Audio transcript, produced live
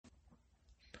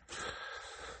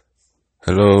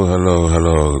Hello, hello,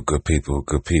 hello, good people,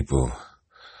 good people.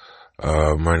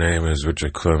 My name is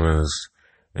Richard Clemens,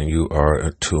 and you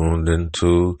are tuned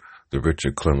into the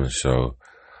Richard Clemens Show.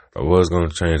 I was going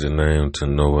to change the name to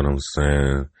Know What I'm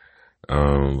Saying,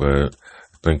 but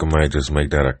I think I might just make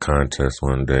that a contest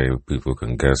one day. People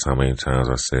can guess how many times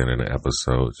I say it in the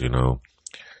episodes,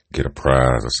 get a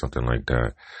prize or something like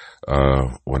that.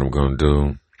 What I'm going to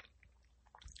do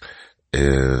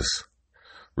is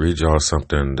read y'all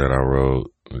something that I wrote,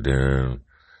 then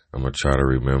I'm going to try to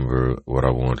remember what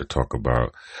I wanted to talk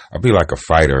about. I'll be like a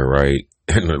fighter, right?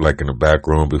 Like in the back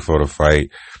room before the fight,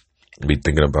 be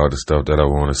thinking about the stuff that I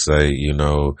want to say,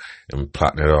 and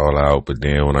plotting it all out. But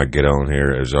then when I get on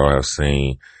here, as y'all have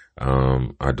seen,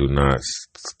 I do not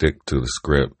stick to the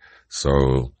script.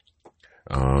 So,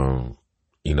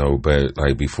 but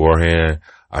like beforehand,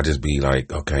 I just be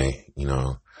like, okay,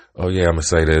 oh yeah, I'm going to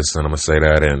say this and I'm going to say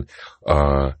that. And,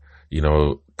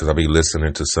 cause I'll be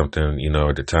listening to something,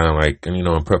 at the time, like, and,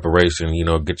 in preparation,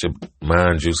 get your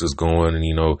mind juices going and,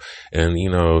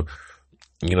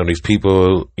 these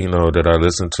people, that I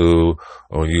listen to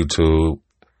on YouTube,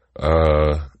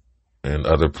 and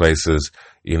other places,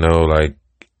 like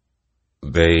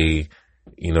they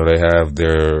have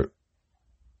their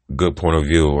good point of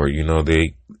view, or,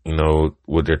 they,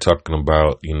 what they're talking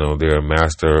about, they're a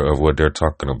master of what they're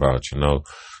talking about,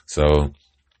 so,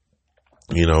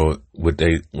 what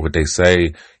they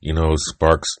say,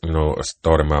 sparks, a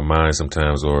thought in my mind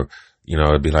sometimes, or,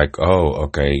 it'd be like, oh,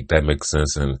 okay, that makes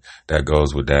sense. And that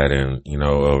goes with that. And,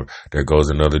 or there goes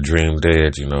another dream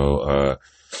dead,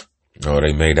 oh,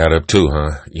 they made that up too,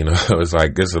 huh? It's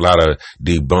like, there's a lot of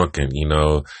debunking,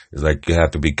 it's like, you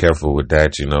have to be careful with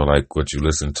that, like what you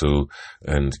listen to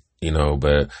and,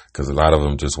 but cause a lot of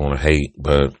them just want to hate,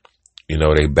 but,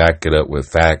 they back it up with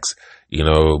facts.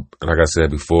 Like I said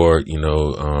before,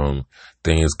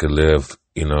 things could live,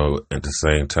 at the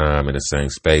same time, in the same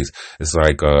space. It's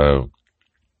like, the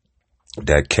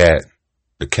cat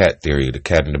theory, the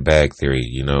cat in the bag theory,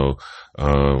 you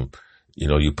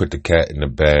put the cat in the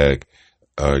bag,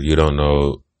 you don't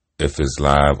know if it's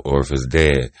live or if it's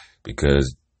dead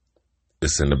because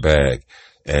it's in the bag.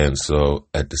 And so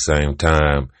at the same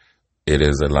time, it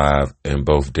is alive and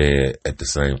both dead at the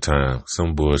same time.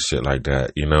 Some bullshit like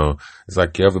that, It's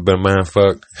like, you ever been mind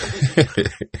fucked?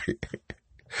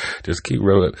 Just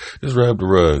rub the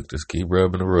rug. Just keep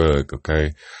rubbing the rug,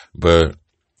 okay? But,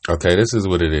 okay, this is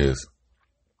what it is.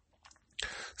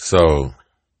 So,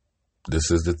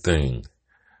 this is the thing.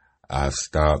 I've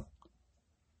stopped.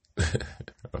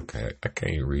 Okay, I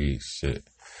can't read shit.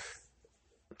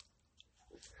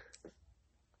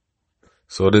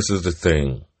 So, this is the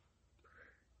thing.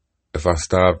 If I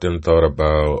stopped and thought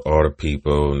about all the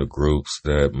people and the groups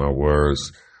that my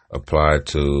words apply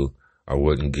to, I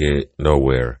wouldn't get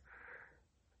nowhere.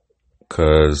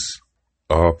 Cause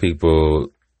all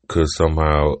people could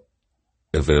somehow,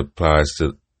 if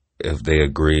they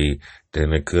agree,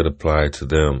 then it could apply to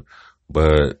them.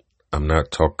 But I'm not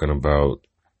talking about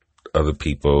other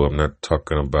people. I'm not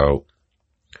talking about,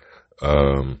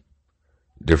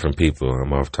 different people.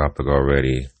 I'm off topic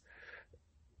already.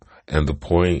 And the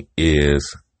point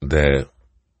is that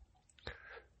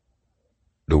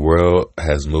the world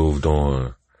has moved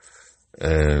on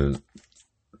and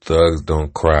thugs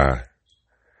don't cry.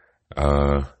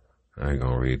 I ain't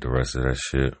gonna read the rest of that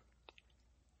shit.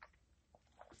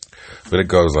 But it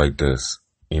goes like this,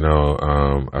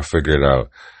 I figured it out.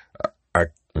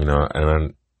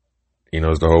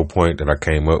 It's the whole point that I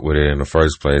came up with it in the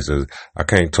first place is I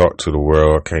can't talk to the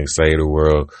world. I can't say the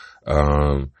world,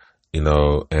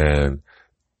 and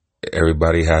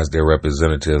everybody has their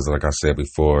representatives. Like I said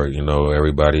before,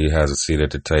 everybody has a seat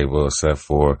at the table except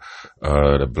for,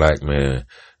 the black man.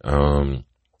 And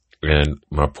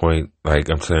my point, like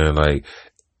I'm saying, like,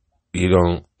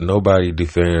 nobody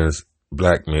defends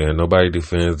black men. Nobody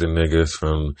defends the niggas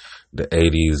from the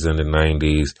 80s and the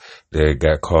 90s that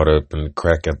got caught up in the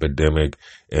crack epidemic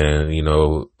and,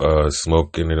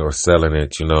 smoking it or selling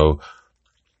it,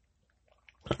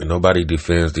 Nobody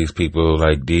defends these people.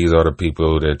 Like, these are the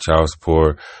people that child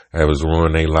support has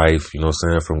ruined their life,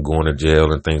 from going to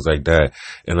jail and things like that.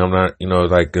 And I'm not,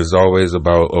 like, it's always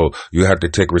about, oh, you have to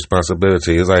take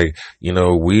responsibility. It's like,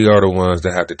 we are the ones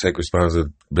that have to take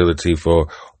responsibility for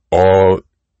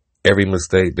every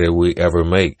mistake that we ever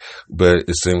make. But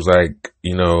it seems like,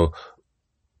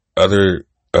 other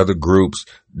groups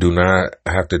do not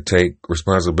have to take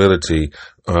responsibility,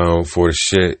 for the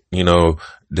shit,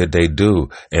 that they do.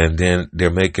 And then they're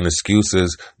making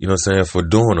excuses, you know what I'm saying, for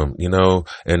doing them, you know,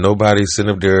 and nobody's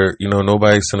sitting up there, you know,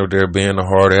 nobody's sitting up there being a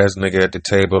hard ass nigga at the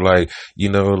table, like, you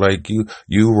know, like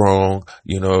you wrong,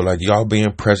 you know, like y'all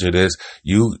being prejudiced,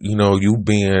 you know, you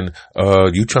being,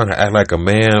 you trying to act like a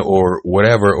man or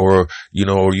whatever, or, you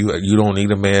know, you don't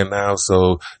need a man now.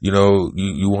 So, you know,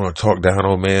 you want to talk down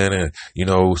on man and, you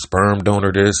know, sperm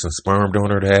donor this and sperm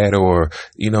donor that, or,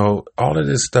 you know, all of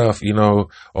this stuff, you know,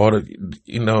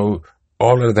 you know,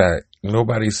 all of that.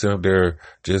 Nobody's sitting up there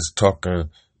just talking,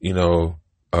 you know,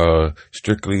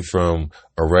 strictly from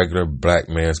a regular black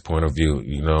man's point of view,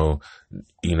 you know,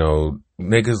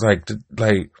 niggas like,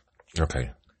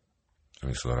 okay, let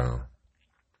me slow down.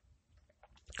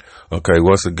 Okay,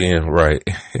 once again, right.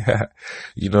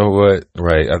 You know what?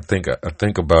 Right. I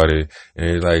think about it, and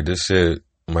it's like this shit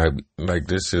might like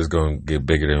this shit's gonna get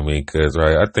bigger than me, cause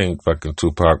right, I think fucking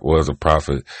Tupac was a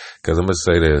prophet. Cause I'm gonna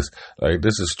say this, like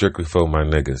this is strictly for my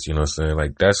niggas, you know what I'm saying?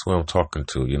 Like that's who I'm talking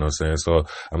to, you know what I'm saying? So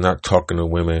I'm not talking to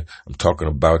women, I'm talking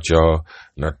about y'all.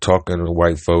 I'm not talking to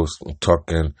white folks, I'm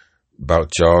talking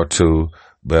about y'all too.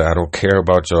 But I don't care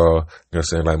about y'all, you know what I'm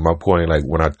saying? Like my point, like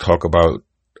when I talk about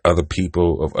other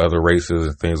people of other races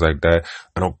and things like that,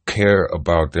 I don't care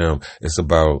about them. It's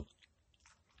about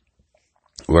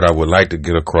what I would like to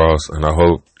get across, and I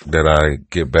hope that I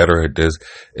get better at this,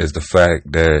 is the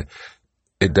fact that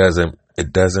it doesn't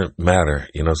matter.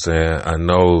 You know what I'm saying? I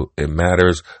know it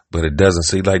matters, but it doesn't.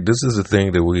 See, like, this is the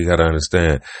thing that we got to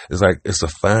understand. It's like, it's a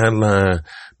fine line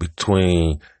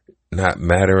between not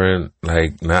mattering,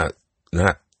 like, not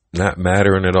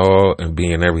mattering at all and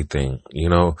being everything, you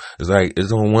know? It's like,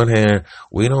 it's on one hand,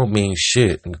 we don't mean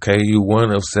shit, okay? You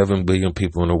one of 7 billion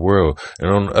people in the world. And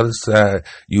on the other side,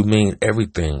 you mean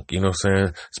everything, you know what I'm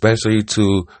saying? Especially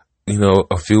to, you know,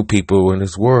 a few people in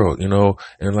this world, you know?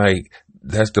 And like,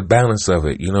 that's the balance of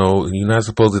it, you know? You're not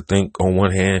supposed to think on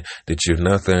one hand that you're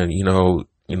nothing, you know,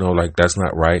 like that's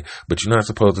not right. But you're not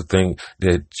supposed to think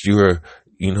that you're,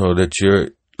 you know, that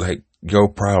you're like, your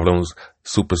problems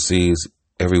supersedes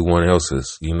everyone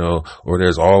else's, you know, or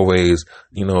there's always,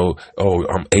 you know, oh,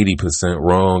 I'm 80%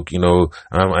 wrong, you know,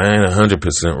 I ain't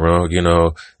 100% wrong, you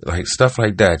know, like stuff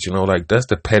like that, you know, like that's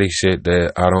the petty shit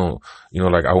that I don't, you know,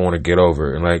 like I want to get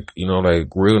over. And like, you know, like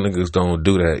real niggas don't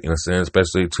do that, you know what I'm saying?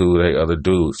 Especially to they other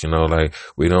dudes, you know, like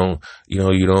we don't, you know,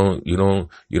 you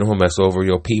don't mess over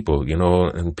your people, you know,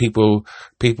 and people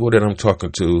that I'm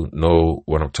talking to know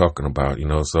what I'm talking about, you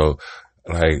know, so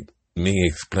like me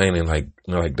explaining, like,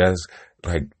 you know, like that's,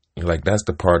 like that's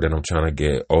the part that I'm trying to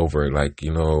get over. Like,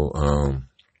 you know,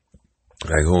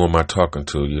 like who am I talking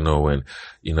to? You know, and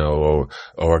you know,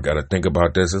 or I gotta think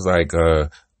about this. It's like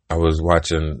I was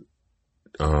watching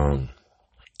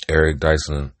Eric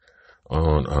Dyson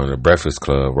on the Breakfast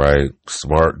Club, right?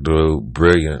 Smart dude,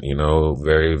 brilliant, you know,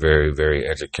 very, very, very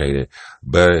educated.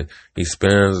 But he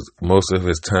spends most of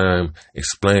his time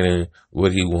explaining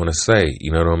what he want to say.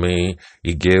 You know what I mean?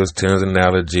 He gives 10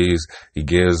 analogies. He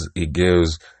gives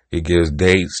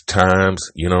dates,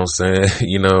 times, you know what I'm saying?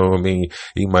 You know what I mean?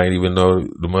 He might even know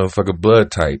the motherfucker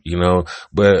blood type, you know?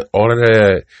 But all of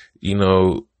that, you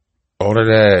know, all of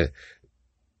that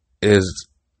is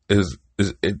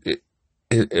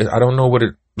I don't know what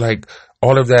it, like,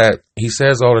 all of that, he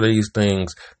says all of these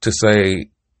things to say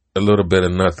a little bit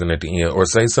of nothing at the end, or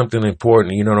say something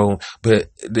important, you know, but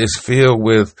it's filled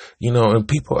with, you know, and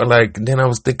people are like, then I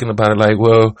was thinking about it, like,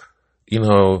 well, you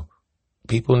know,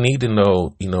 people need to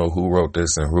know, you know, who wrote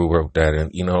this and who wrote that,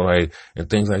 and, you know, like, and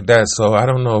things like that. So I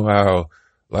don't know how,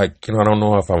 like, you know, I don't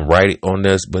know if I'm right on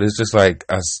this, but it's just like,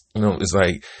 you know, it's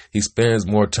like he spends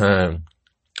more time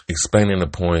explaining the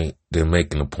point than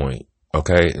making the point.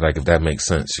 Okay, like if that makes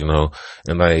sense, you know,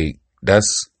 and like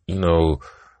that's, you know,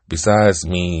 besides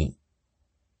me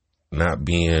not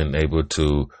being able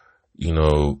to, you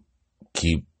know,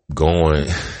 keep going,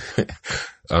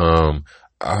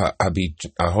 I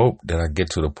hope that I get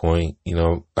to the point, you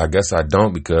know, I guess I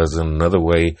don't, because in another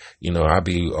way, you know, I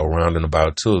be around and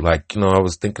about too. Like, you know, I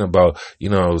was thinking about, you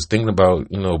know,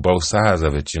 both sides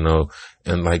of it, you know,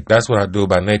 and like, that's what I do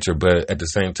by nature. But at the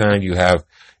same time, you have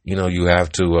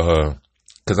to,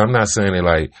 cause I'm not saying it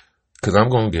like, cause I'm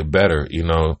going to get better, you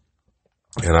know,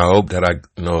 and I hope that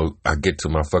I get to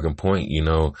my fucking point, you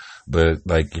know, but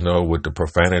like, you know, with the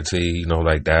profanity, you know,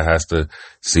 like that has to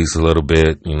cease a little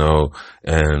bit, you know,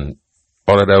 and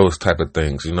all of those type of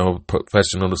things, you know,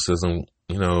 professionalism,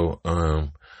 you know,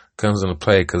 comes into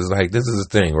play. Cause it's like, this is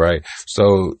the thing, right?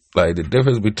 So like the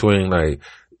difference between like,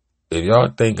 if y'all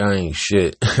think I ain't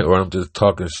shit or I'm just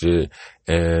talking shit,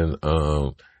 and,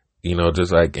 you know,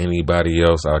 just like anybody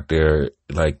else out there,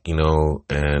 like, you know,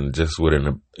 and just with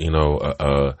an, you know,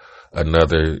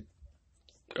 another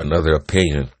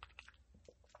opinion.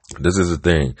 This is the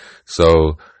thing.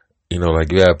 So,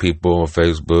 like you have people on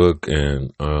Facebook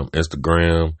and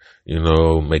Instagram,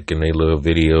 making their little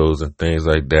videos and things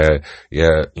like that.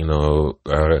 Yeah,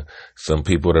 some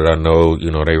people that I know,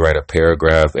 they write a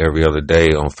paragraph every other day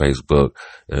on Facebook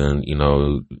and,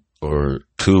 or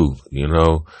two,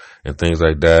 and things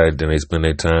like that. Then they spend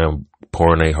their time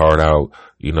pouring their heart out,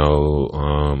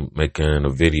 making a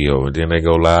video, and then they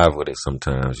go live with it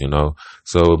sometimes,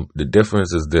 So the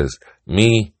difference is this.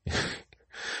 Me,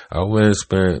 I went and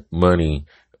spent money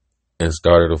and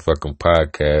started a fucking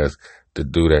podcast to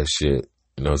do that shit.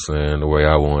 You know what I'm saying? The way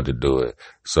I wanted to do it.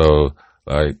 So,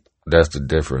 like, that's the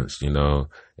difference, And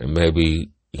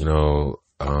maybe,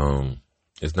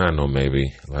 it's not no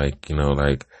maybe. Like,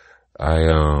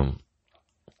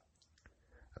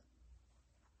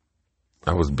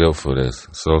 I was built for this.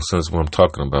 So since I'm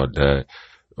talking about that,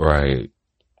 right,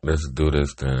 let's do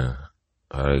this then.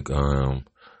 Like,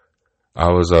 I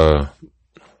was,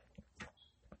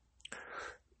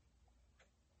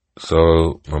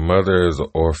 so my mother is an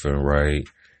orphan, right?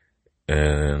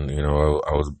 And, I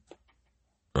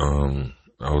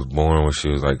was born when she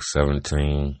was like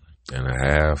 17 and a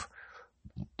half,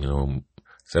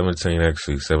 17 and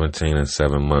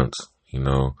 7 months,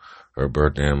 her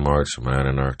birthday in March, mine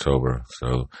in October.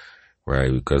 So, right,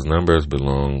 because numbers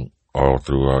belong all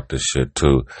throughout this shit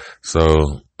too.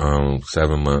 So,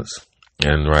 7 months.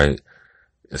 And right,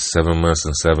 it's 7 months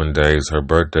and 7 days. Her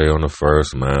birthday on the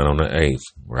 1st, mine on the 8th,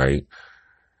 right?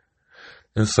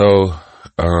 And so,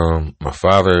 my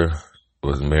father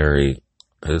was married.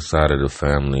 His side of the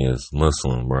family is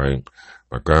Muslim, right?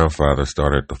 My grandfather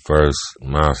started the first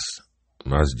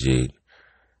masjid.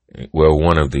 Well,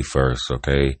 one of the first,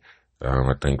 okay?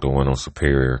 I think the one on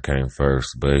Superior came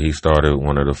first, but he started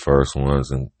one of the first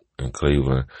ones in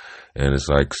Cleveland, and it's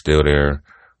like still there.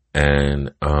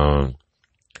 And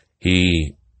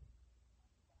he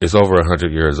is over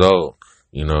 100 years old,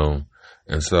 and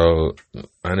so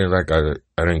I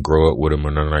didn't grow up with him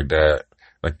or nothing like that.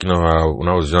 Like, how when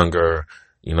I was younger,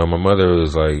 my mother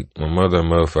was like, my mother a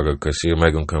motherfucker, cause she'd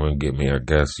make him come and get me, I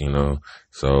guess,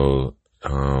 so,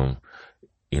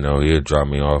 he'd drop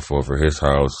me off over his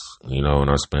house, and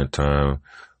I spent time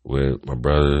with my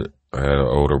brother. I had an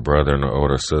older brother and an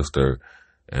older sister,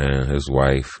 and his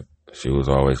wife. She was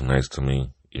always nice to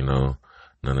me, none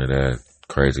of that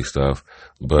crazy stuff,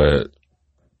 but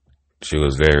she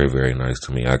was very, very nice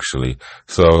to me, actually.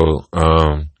 So,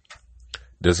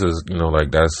 this is,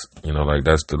 that's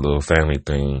the little family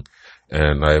thing.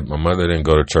 And like, my mother didn't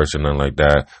go to church or nothing like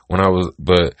that when I was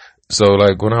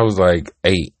like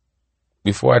 8,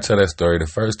 before I tell that story, the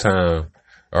first time,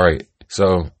 all right,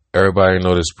 so everybody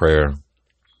know this prayer.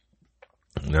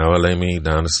 Now I lay me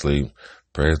down to sleep.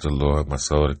 Praise the Lord, my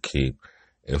soul to keep.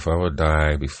 If I would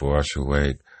die before I should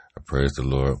wake, I praise the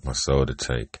Lord, my soul to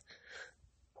take.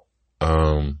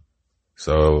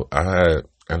 So I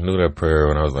knew that prayer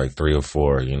when I was like 3 or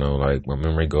 4, like my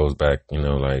memory goes back,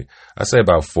 like I say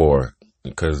about 4,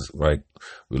 because like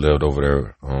we lived over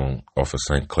there off of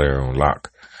St. Clair on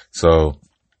Locke. So,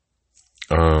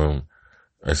 I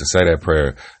used to say that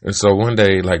prayer. And so one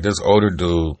day, like this older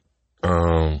dude,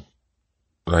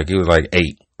 like he was like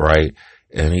 8, right?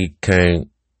 And he came,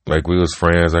 like we was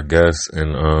friends, I guess.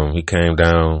 And, he came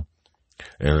down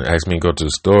and asked me to go to the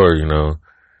store, and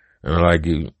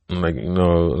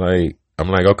I'm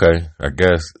like, okay, I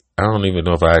guess. I don't even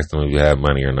know if I asked him if he had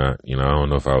money or not. I don't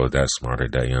know if I was that smart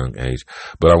at that young age,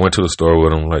 but I went to the store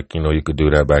with him. Like, you could do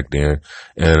that back then.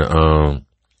 And,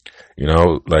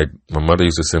 like my mother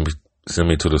used to send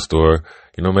me to the store,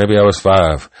 maybe I was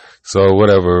 5. So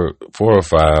whatever, 4 or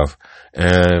 5.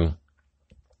 And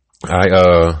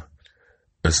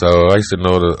so I used to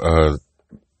know the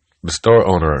store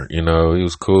owner, he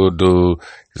was a cool dude.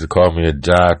 He used to call me a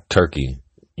jive turkey,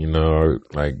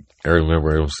 like I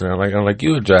remember him saying, I'm like,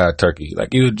 you a jive turkey,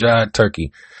 like you a jive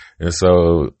turkey. And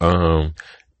so,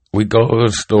 we go to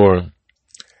the store,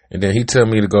 and then he tell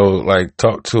me to go like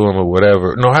talk to him or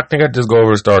whatever. No, I think I just go over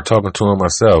and start talking to him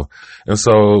myself. And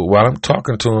so while I'm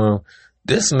talking to him,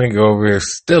 this nigga over here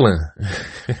stealing.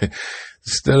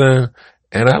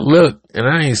 And I look, and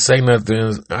I ain't say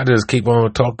nothing. I just keep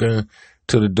on talking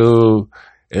to the dude.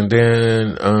 And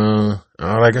then,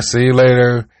 like, I see you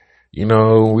later.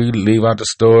 We leave out the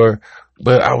store.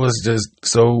 But I was just,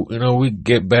 so, we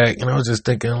get back, and I was just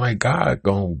thinking, like, God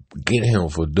gonna get him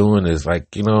for doing this. Like,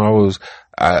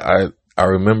 I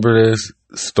remember this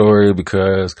story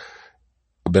because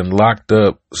I've been locked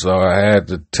up, so I had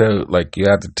to tell, like, you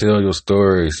have to tell your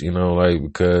stories, like,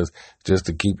 because just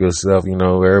to keep yourself,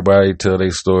 everybody tell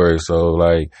their story. So,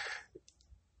 like,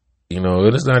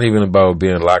 it's not even about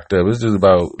being locked up. It's just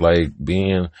about like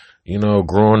being,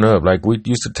 growing up. Like we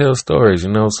used to tell stories,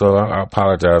 so I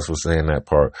apologize for saying that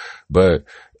part. But,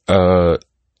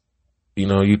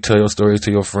 you tell your stories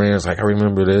to your friends. Like, I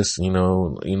remember this,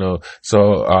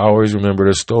 so I always remember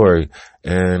this story.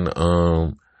 And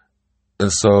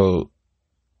so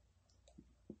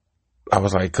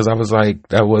cause I was like,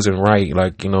 that wasn't right.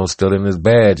 Like, stealing this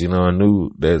badge, I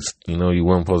knew that, you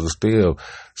weren't supposed to steal.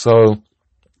 So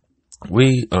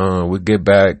we get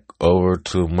back over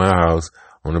to my house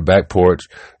on the back porch,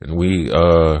 and we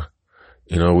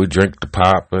drink the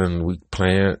pop and we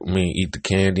eat the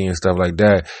candy and stuff like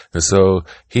that. And so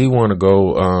he want to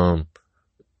go,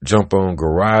 jump on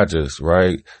garages,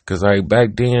 right? Cause like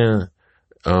back then,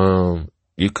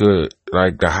 you could,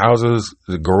 like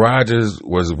the garages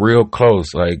was real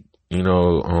close, like,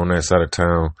 on that side of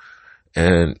town.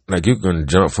 And like you can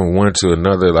jump from one to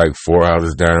another, like 4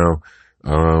 houses down.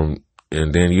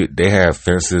 And then they have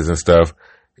fences and stuff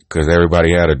because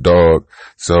everybody had a dog.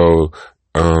 So,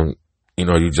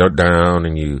 you jump down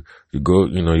and you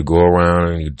go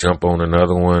around and you jump on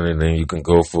another one, and then you can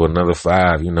go for another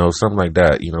 5, something like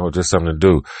that, just something to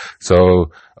do.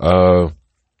 So,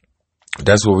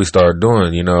 that's what we started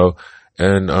doing,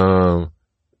 and, I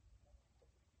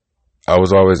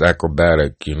was always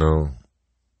acrobatic,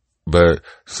 but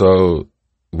so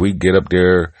we get up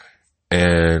there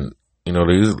and,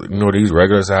 these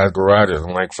regular size garages.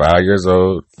 I'm like 5 years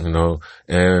old,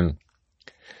 and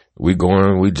we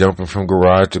jumping from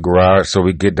garage to garage. So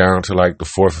we get down to like the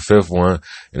 4th or 5th one,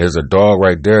 and there's a dog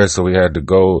right there. So we had to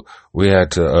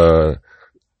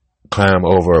climb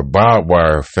over a barbed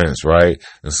wire fence, right?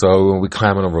 And so when we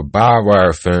climbing over a barbed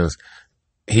wire fence,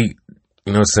 he,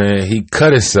 he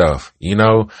cut himself, and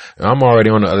I'm already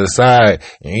on the other side,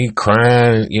 and he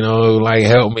crying, like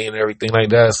help me and everything like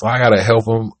that. So I gotta help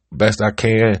him best I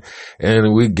can.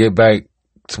 And we get back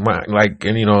to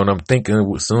and I'm thinking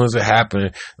as soon as it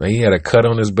happened, like he had a cut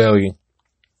on his belly.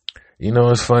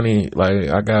 It's funny, like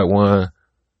I got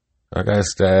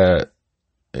stabbed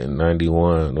in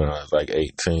 91 when I was like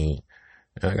 18.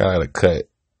 And I got a cut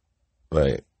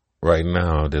like right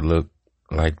now that look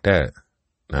like that.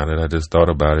 Now that I just thought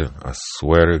about it, I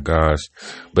swear to gosh.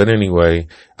 But anyway,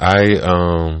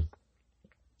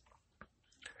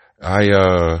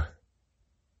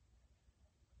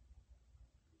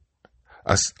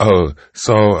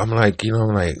 so I'm like,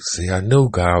 see, I knew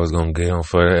God was gonna get him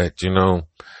for that, that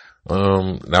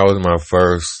was my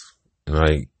first,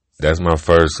 that's my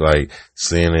first,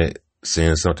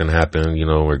 seeing something happen,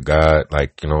 where God, I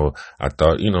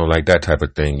thought, like that type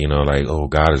of thing, like, oh,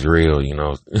 God is real, like,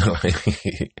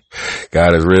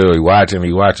 God is real. He watching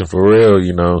for real,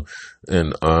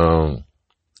 and,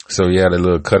 so he had a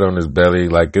little cut on his belly.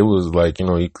 Like it was like, it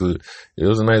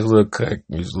was a nice little cut.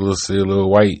 You see a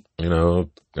little white, that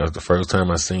was the first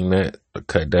time I seen that, a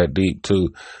cut that deep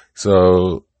too.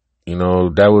 So,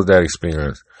 that was that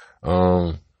experience.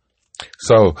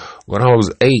 So when I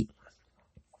was 8,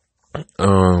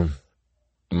 my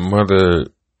mother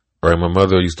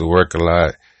used to work a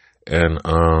lot, and,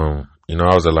 I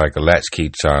was a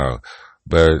latchkey child,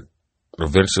 but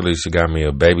eventually she got me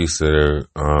a babysitter,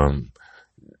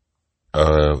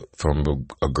 from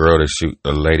a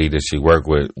lady that she worked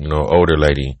with, older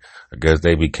lady. I guess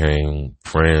they became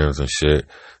friends and shit.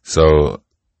 So,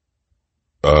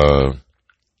 her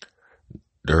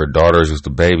daughters used to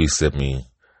babysit me.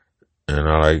 And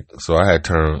I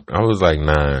was like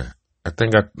 9. I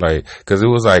think cause it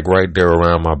was like right there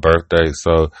around my birthday.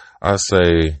 So I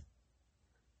say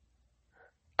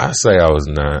I was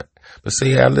 9. But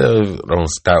see, I lived on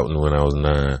Stoughton when I was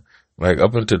 9. Like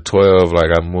up until 12,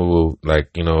 like I moved,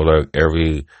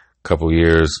 every couple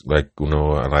years, I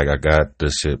got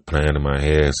this shit playing in my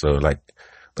head. So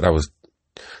I was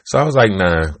like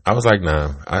 9. I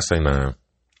say 9.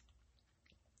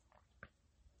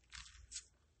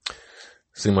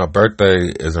 See, my birthday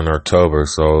is in October,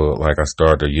 so I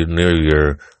start the new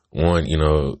year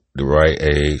the right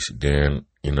age. Then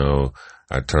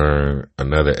I turn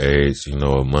another age, a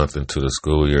month into the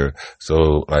school year.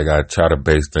 So I try to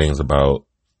base things about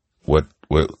what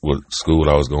school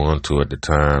I was going to at the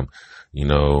time,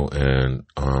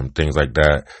 and things like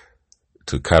that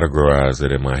to categorize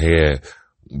it in my head.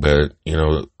 But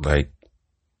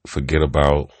forget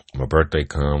about my birthday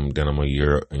come, then I'm a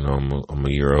year, I'm a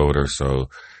year older. So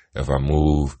if I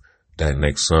move that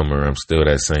next summer, I'm still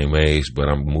that same age, but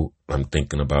I'm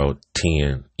thinking about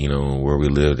 10, where we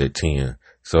lived at 10.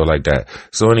 So like that.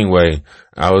 So anyway,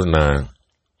 I was 9.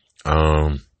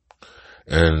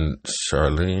 And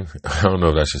Charlene, I don't know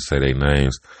if I should say their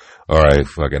names. All right,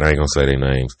 fuck it. I ain't gonna say their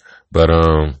names. But,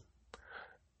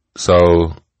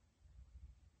 So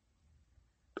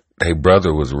their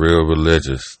brother was real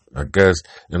religious, I guess,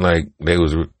 and like they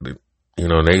was, they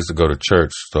used to go to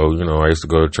church. So I used to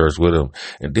go to church with them.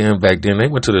 And then back then they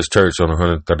went to this church on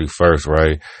 131st,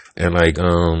 right? And like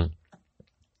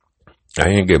I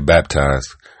didn't get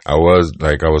baptized. I was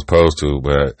supposed to,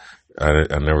 but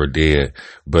I never did.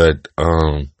 But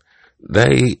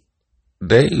they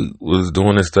was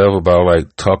doing this stuff about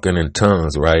like talking in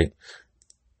tongues, right?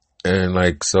 And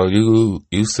like so you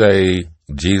say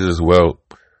Jesus wept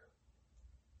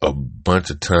a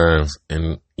bunch of times,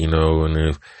 and and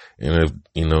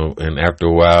after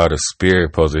a while the spirit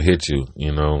supposed to hit you,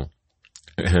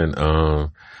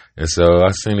 and so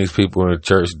I seen these people in the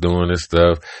church doing this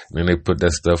stuff, and then they put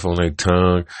that stuff on their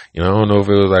tongue. I don't know if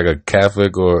it was like a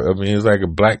Catholic or, I mean, it's like a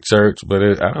black church, but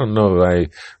I don't know,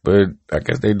 like, but I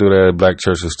guess they do that at black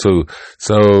churches too.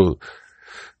 So,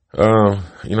 I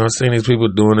seen these people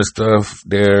doing this stuff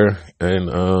there,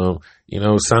 and,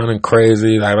 sounding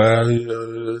crazy, like,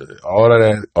 all of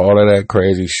that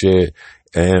crazy shit,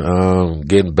 and,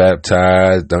 getting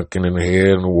baptized, dunking in the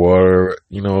head in the water,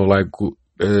 like,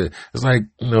 it's like,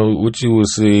 what you would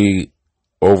see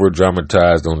over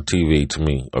dramatized on TV to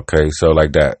me. Okay. So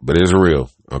like that, but it's real.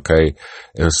 Okay.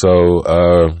 And so,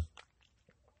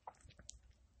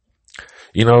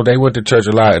 they went to church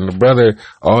a lot, and the brother,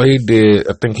 all he did,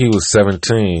 I think he was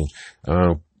 17.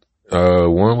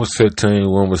 One was 15,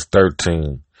 one was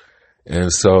 13.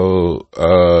 And so,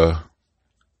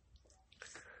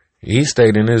 he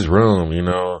stayed in his room,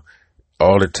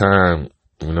 all the time,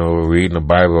 reading the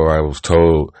Bible. I was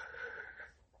told,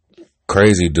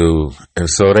 crazy dude. And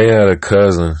so they had a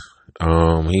cousin,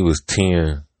 he was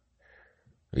 10,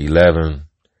 11,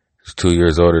 he's 2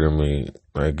 years older than me.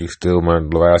 Like, he's still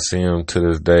I see him to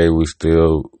this day, we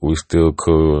still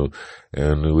cool.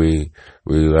 And we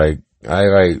like,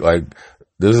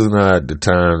 this is not the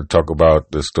time to talk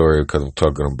about the story, because I'm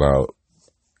talking about,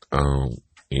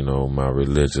 my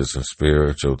religious and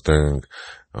spiritual thing,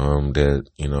 that,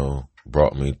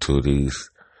 brought me to these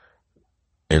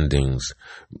endings.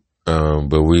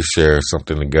 But we share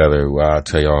something together. Well, I'll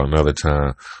tell y'all another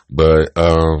time. But,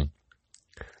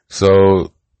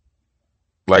 so,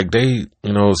 like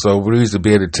so we used to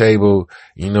be at the table,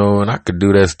 and I could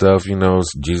do that stuff,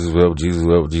 Jesus will, Jesus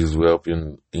will, Jesus will,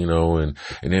 and, and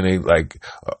then they like,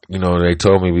 they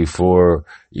told me before,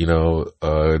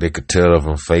 they could tell if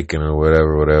I'm faking or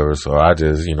whatever. So I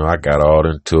just, I got all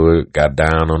into it, got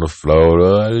down on the floor,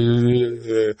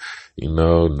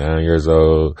 9 years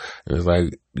old. And it's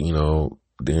like,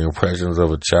 the impressions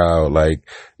of a child, like,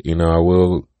 I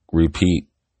will repeat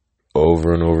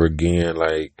over and over again,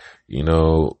 like,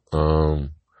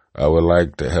 I would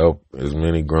like to help as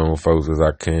many grown folks as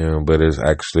I can, but it's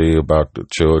actually about the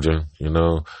children,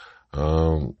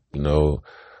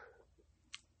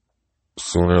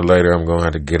 sooner or later I'm gonna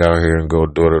have to get out here and go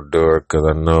door to door, because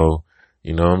I know,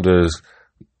 I'm just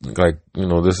like,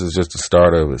 this is just the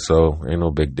start of it, so ain't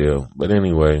no big deal. But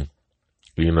anyway,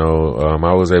 I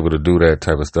was able to do that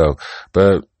type of stuff.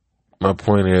 But my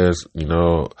point is,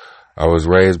 I was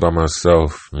raised by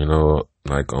myself,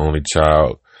 like only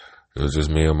child. It was just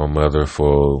me and my mother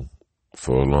for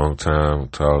a long time,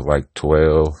 until I was like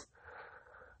 12.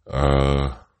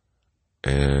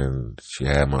 And she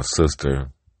had my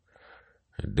sister.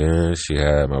 And then she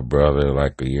had my brother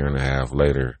like a year and a half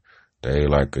later. They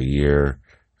like a year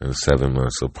and 7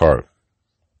 months apart,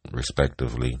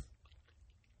 respectively.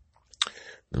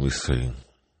 Let me see.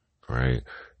 Right?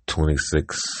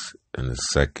 26 and the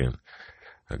second.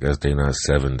 I guess they're not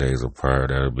 7 days apart.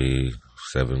 That'll be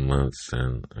 7 months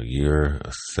and a year,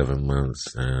 7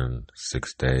 months and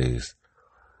 6 days.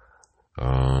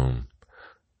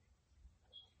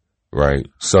 Right.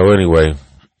 So anyway,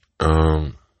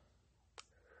 my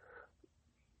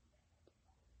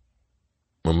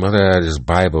mother had this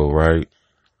Bible, right?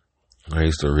 I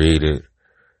used to read it.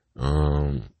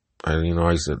 I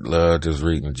used to love just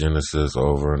reading Genesis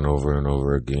over and over and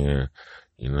over again.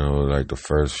 Like the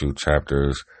first few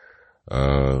chapters,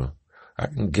 I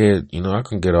can get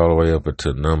all the way up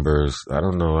into Numbers. I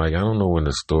don't know when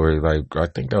the story, like, I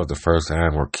think that was the first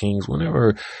time where kings,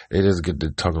 whenever they just get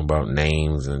to talking about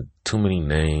names and too many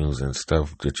names and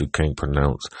stuff that you can't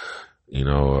pronounce,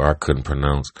 or I couldn't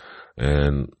pronounce.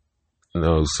 And,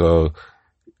 so,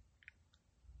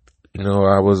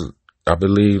 I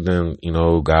believed in,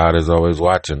 God is always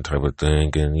watching type of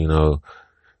thing. And,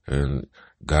 and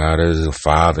God is a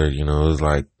father, it's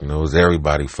like, it's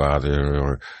everybody father,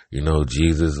 or,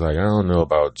 Jesus, like, I don't know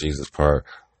about Jesus part,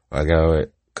 like,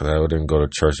 cause I didn't go to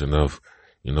church enough,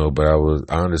 but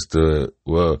I understood,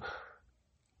 well,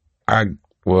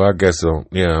 Well, I guess so.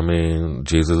 Yeah, I mean,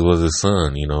 Jesus was his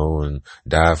son, and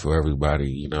died for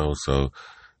everybody, So,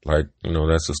 like,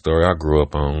 that's the story I grew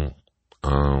up on.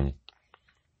 Um,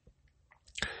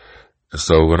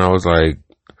 so when I was like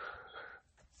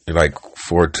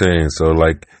 14, so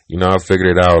like, I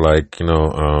figured it out, like,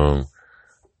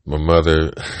 my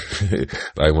mother,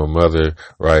 like my mother,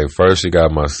 right? First, she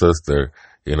got my sister.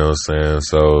 You know what I'm saying?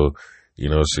 So, she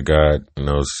got,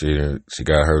 she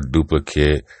got her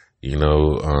duplicate. You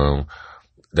know,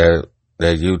 that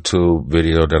that YouTube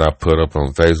video that I put up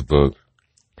on Facebook.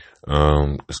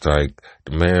 It's like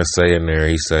the man saying there.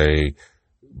 He say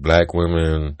black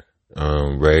women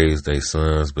raise their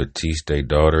sons but teach their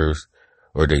daughters,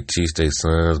 or they teach their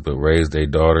sons but raise their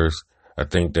daughters. I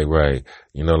think they right.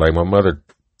 Like my mother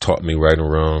taught me right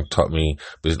and wrong, taught me,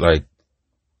 but it's like,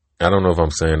 I don't know if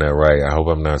I'm saying that right. I hope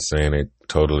I'm not saying it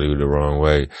totally the wrong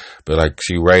way. But like,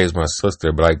 she raised my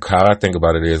sister. But like, how I think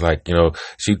about it is like,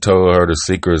 she told her the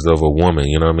secrets of a woman.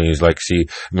 You know what I mean? It's like she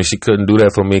couldn't do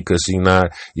that for me because she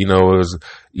not,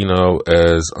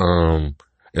 as,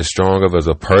 as strong of as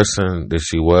a person that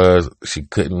she was, she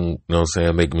couldn't,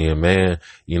 make me a man,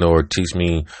 or teach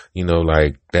me,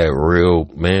 like that real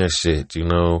man shit,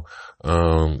 the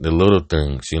little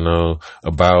things,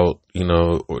 about,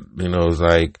 it's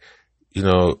like,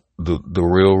 the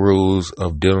real rules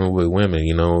of dealing with women,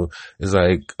 it's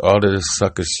like all this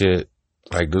sucker shit.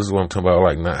 Like, this is what I'm talking about,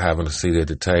 like not having a seat at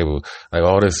the table. Like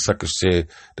all this sucker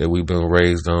shit that we've been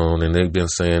raised on, and they've been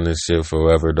saying this shit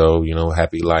forever though,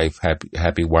 happy life,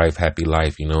 happy wife, happy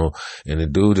life, And the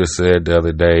dude just said the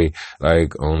other day,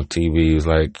 like on TV, he's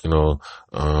like, you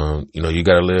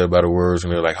gotta live by the words,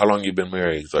 and they're like, how long you been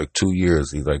married? He's like 2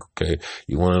 years. He's like, okay,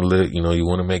 you wanna live, you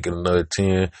wanna make it another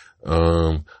 10?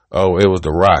 Oh, it was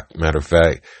The Rock, matter of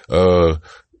fact.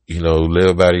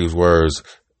 Live by these words.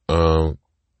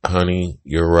 Honey,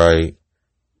 you're right.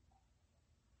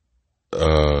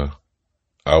 I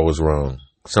was wrong.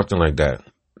 Something like that.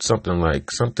 Something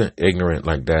ignorant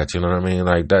like that. You know what I mean?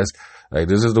 Like that's like,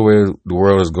 this is the way the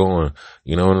world is going,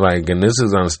 and this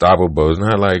is unstoppable. It's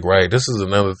not like, right. This is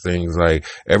another thing. It's like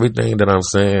everything that I'm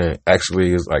saying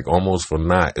actually is like almost for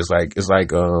naught. It's like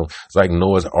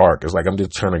Noah's Ark. It's like, I'm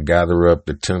just trying to gather up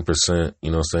the 10%,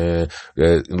 saying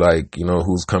that, like,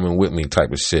 who's coming with me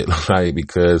type of shit. Like,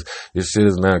 because this shit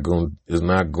is not going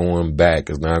back.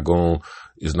 It's not going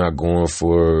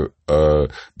for,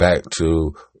 back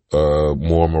to,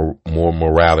 more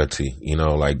morality,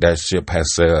 like that ship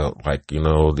has sailed. Like,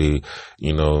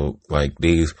 like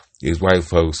these white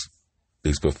folks,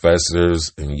 these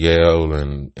professors in Yale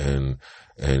and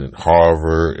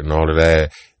Harvard and all of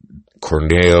that,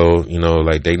 Cornell,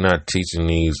 like they not teaching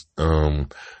these, young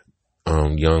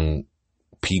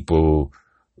people,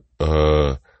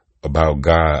 about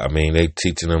God. I mean, they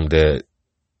teaching them that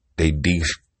they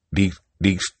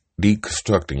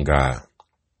deconstructing God.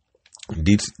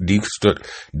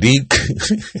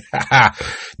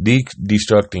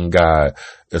 Destructing God,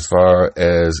 as far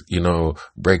as,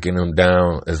 breaking them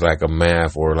down as like a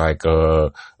math, or like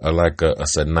a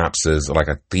synopsis, or like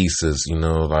a thesis, and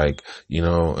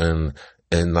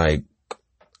like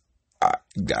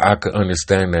I could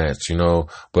understand that,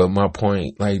 but my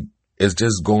point, like, it's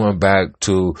just going back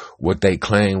to what they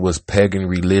claim was pagan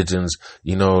religions,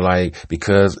 like,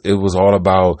 because it was all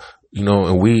about,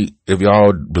 and if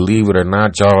y'all believe it or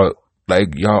not, y'all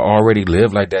already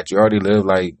live like that. You already live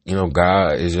like,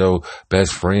 God is your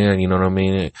best friend. You know what I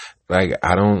mean? Like,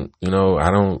 I don't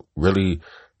really,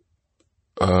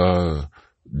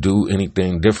 do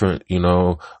anything different.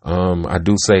 I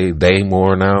do say they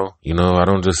more now. I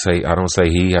don't say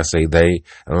he, I say they.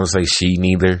 I don't say she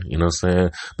neither. You know what I'm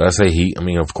saying? But I say he. I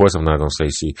mean, of course I'm not going to say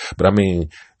she, but I mean,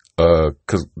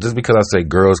 cause just because I say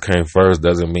girls came first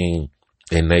doesn't mean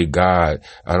innate God.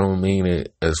 I don't mean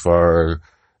it as far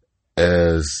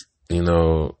as,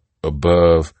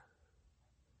 above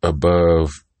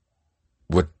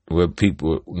what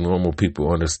normal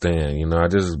people understand.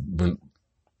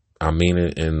 I mean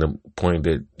it in the point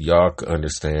that y'all could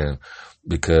understand,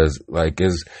 because like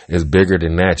it's bigger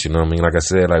than that. You know what I mean? Like I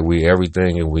said, like we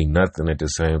everything and we nothing at the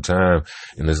same time.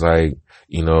 And it's like,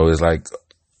 it's like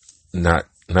not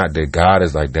that God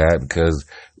is like that, because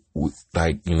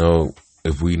like,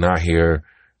 if we not here,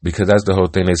 because that's the whole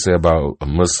thing they say about a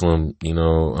Muslim,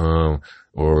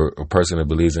 or a person that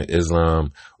believes in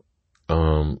Islam,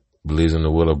 believes in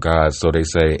the will of God. So they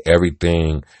say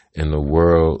everything in the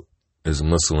world is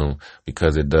Muslim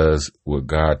because it does what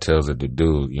God tells it to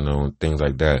do, and things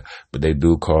like that. But they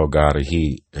do call God a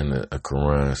he in the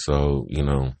Quran. So,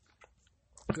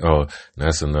 oh,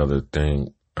 that's another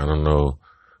thing. I don't know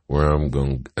where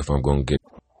if I'm going to get.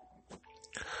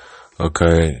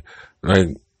 Okay, like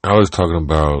I was talking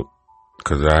about,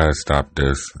 because I had stopped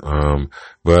this,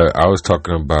 but I was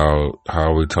talking about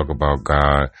how we talk about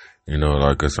God,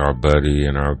 like it's our buddy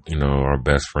and our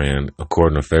best friend,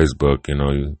 according to Facebook,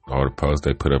 all the posts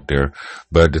they put up there.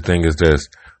 But the thing is this,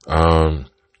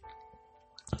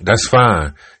 that's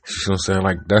fine. You know what I'm saying?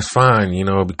 Like, that's fine,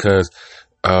 because,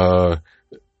 like,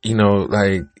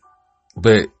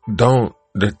 but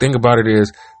the thing about it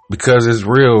is, because it's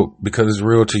real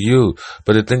to you.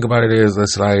 But the thing about it is,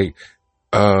 it's like,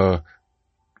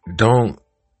 don't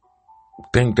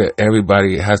think that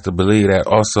everybody has to believe that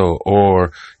also,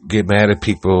 or get mad at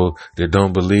people that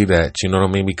don't believe that. You know what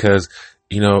I mean? Because,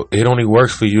 it only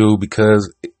works for you because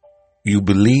you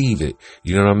believe it.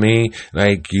 You know what I mean?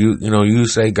 Like you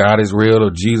say God is real,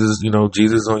 or Jesus,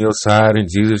 Jesus on your side and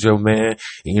Jesus your man.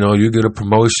 You get a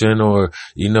promotion, or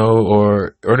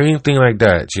or anything like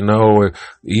that. Or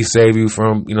he save you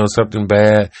from something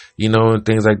bad. And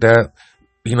things like that.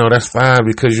 That's fine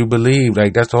because you believe.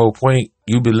 Like, that's the whole point.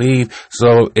 You believe,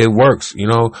 so it works.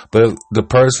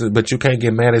 But you can't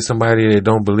get mad at somebody that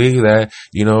don't believe that.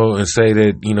 And say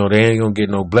that they ain't gonna get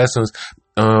no blessings.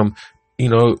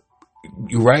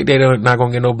 You're right, they're not going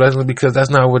to get no blessings because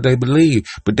that's not what they believe.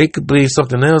 But they could believe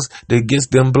something else that gets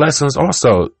them blessings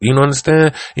also.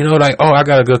 Understand? Like, oh, I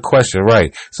got a good question,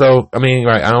 right? So,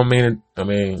 right, I'm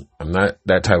not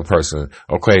that type of person.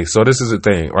 Okay, so this is the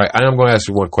thing, right? I am going to ask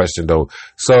you one question, though.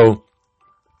 So,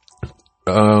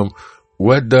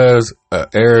 what does an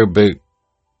Arabic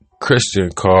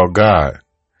Christian call God?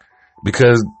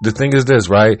 Because the thing is this,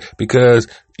 right? Because,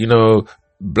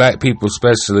 black people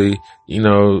especially,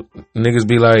 niggas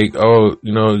be like, oh,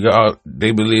 y'all,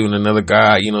 they believe in another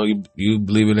God, you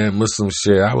believe in that Muslim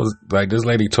shit. I was like, this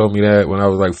lady told me that when I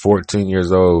was like 14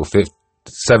 years old,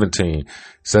 17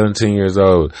 years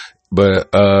old. But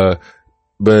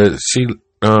she,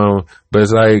 but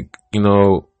it's like,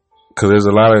 cause there's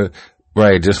a lot of,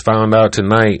 right, just found out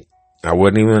tonight. I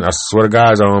swear to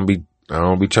God, I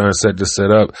don't be trying to set this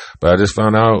set up, but I just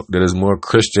found out that there's more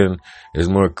Christian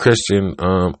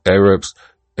Arabs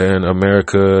in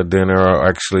America than there are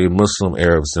actually Muslim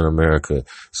Arabs in America.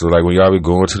 So like when y'all be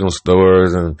going to them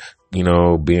stores and we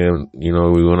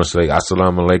want to say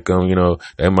assalamu alaikum,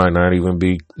 they might not even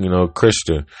be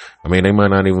Christian. They might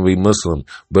not even be Muslim.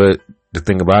 But the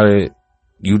thing about it,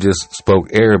 you just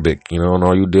spoke Arabic, and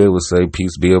all you did was say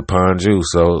peace be upon you.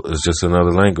 So it's just another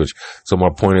language. So my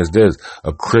point is this: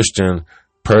 a Christian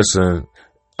person,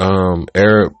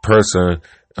 Arab person,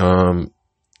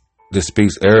 that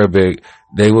speaks Arabic,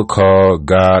 they would call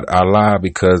God Allah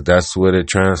because that's what it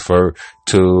transferred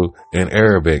to in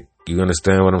Arabic. You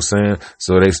understand what I'm saying?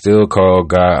 So they still call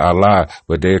God Allah,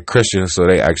 but they're Christians, so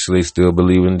they actually still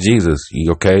believe in Jesus.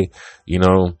 You okay?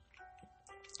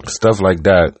 Stuff like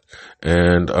that.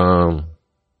 And,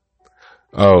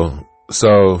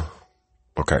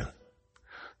 okay.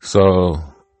 So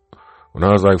when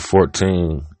I was like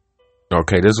 14,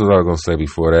 okay, this is what I was going to say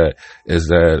before that, is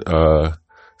that,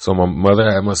 so my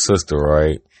mother had my sister,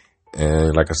 right?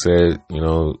 And like I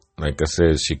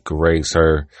said, she could raise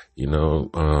her,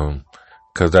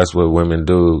 cause that's what women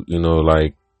do,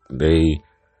 like they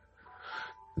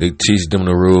teach them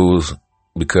the rules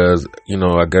because,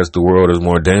 I guess the world is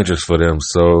more dangerous for them.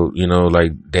 So,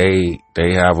 like they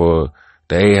have a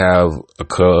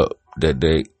club that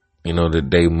they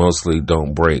mostly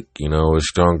don't break, it's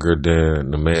stronger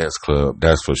than the man's club.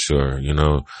 That's for sure,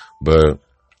 but,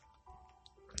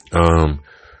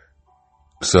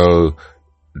 so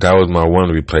that was my one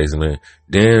replacement.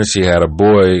 Then she had a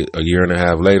boy a year and a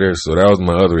half later, so that was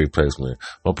my other replacement.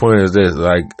 My point is this,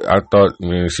 like, I thought,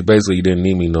 she basically didn't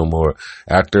need me no more.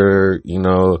 After,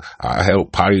 I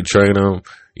helped potty train him,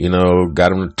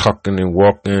 got him talking and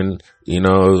walking,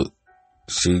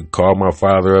 she called my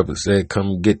father up and said,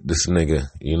 come get this nigga,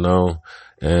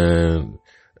 and,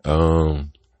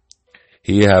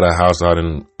 he had a house out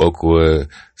in Oakwood,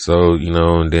 so,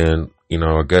 and then,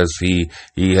 I guess he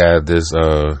had this,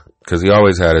 cause he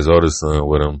always had his oldest son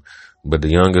with him, but the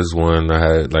youngest one I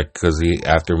had, like, cause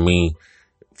after me,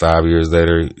 5 years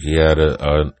later, he had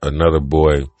another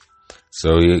boy.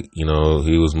 So he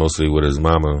was mostly with his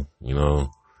mama,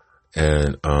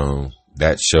 and,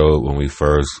 that showed when we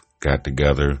first got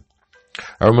together.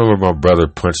 I remember my brother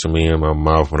punching me in my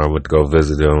mouth when I went to go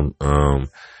visit him,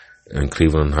 in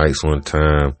Cleveland Heights one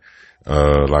time.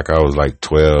 Like I was like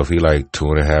 12. He like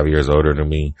 2.5 years older than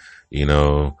me,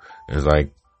 It's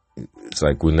like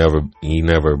he never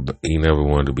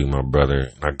wanted to be my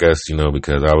brother. I guess,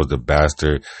 because I was the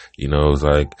bastard, it's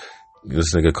like,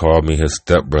 this nigga called me his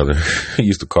stepbrother. He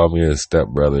used to call me his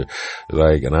stepbrother.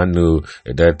 Like, and I knew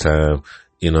at that time,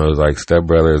 like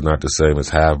stepbrother is not the same as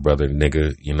half brother,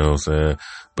 nigga, you know what I'm saying?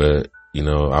 But,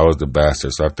 I was the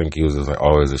bastard, so I think he was just like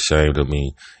always ashamed of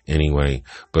me anyway.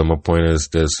 But my point is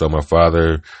this, so my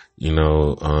father,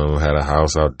 had a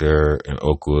house out there in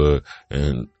Oakwood,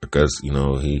 and because,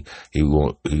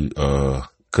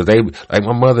 cause they, like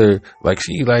my mother, like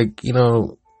she, like,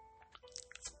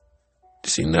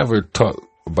 she never talked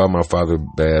about my father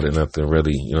bad or nothing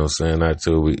really, you know what I'm saying? Not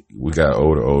till we got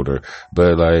older.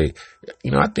 But like,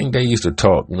 I think they used to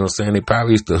talk, you know what I'm saying? They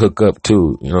probably used to hook up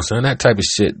too, you know what I'm saying? That type of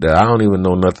shit that I don't even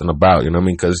know nothing about, you know what I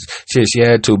mean? Cause shit, she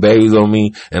had 2 babies on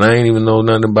me and I ain't even know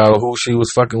nothing about who she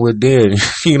was fucking with then,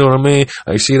 you know what I mean?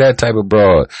 Like she that type of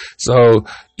broad. So,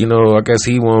 I guess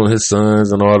he wanted his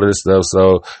sons and all of this stuff.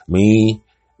 So me,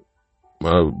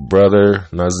 my brother,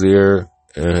 Nazir,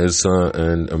 and his son,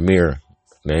 and Amir,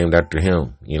 named after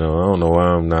him. I don't know why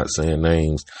I'm not saying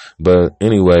names, but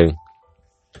anyway,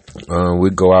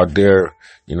 we go out there,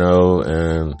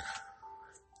 and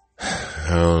I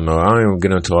don't know. I don't even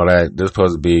get into all that. This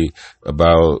supposed to be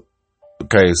about,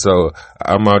 okay, so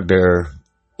I'm out there,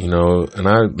 and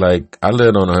I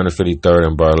lived on 153rd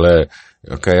in Barlett.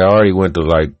 Okay, I already went to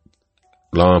like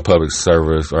long public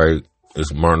service, right?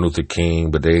 It's Martin Luther King,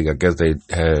 but I guess they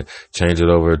had changed it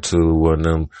over to one of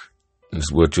them, it's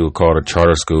what you would call a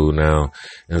charter school now.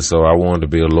 And so I wanted to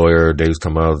be a lawyer. They was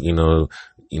talking about,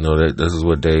 that this is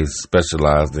what they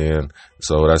specialized in.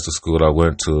 So that's the school I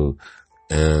went to.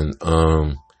 And,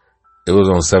 it was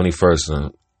on 71st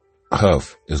and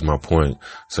Huff is my point.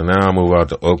 So now I move out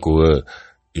to Oakwood.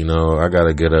 I got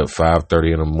to get up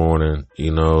 5:30 in the morning,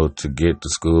 to get to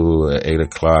school at 8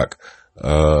 o'clock,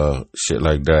 shit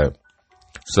like that.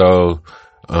 So,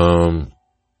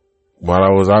 while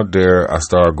I was out there, I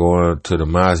started going to the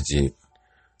masjid.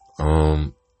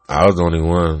 I was the only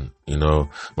one,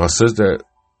 My sister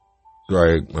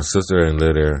didn't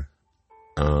live there.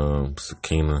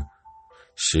 Sakina,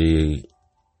 she,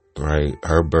 right,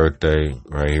 her birthday,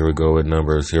 right, here we go with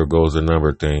numbers. Here goes the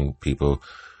number thing, people.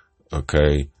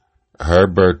 Okay. Her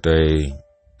birthday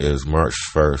is March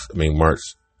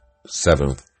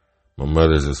 7th. My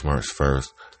mother's is March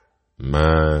 1st.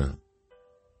 Mine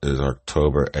is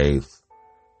October 8th.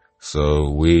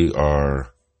 So we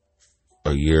are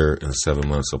a year and 7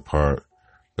 months apart.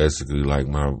 Basically like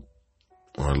my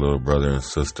little brother and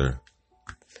sister.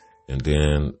 And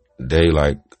then they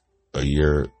like a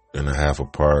year and a half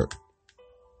apart.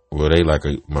 Well, they like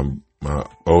my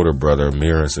older brother,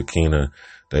 Amir and Sakina,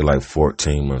 they like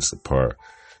 14 months apart.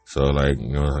 So like,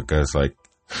 I guess like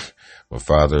my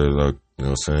father, like,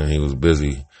 he was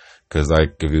busy. Cause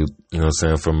like if you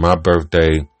for my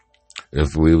birthday,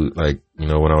 if we like,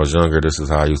 when I was younger, this is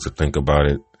how I used to think about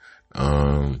it.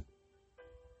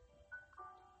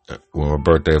 When my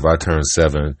birthday, if I turned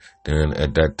 7, then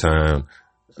at that time,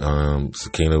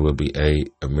 Sakina would be 8,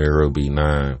 Amir would be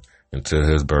 9 until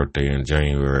his birthday in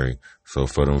January. So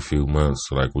for them few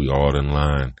months, like we all in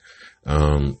line.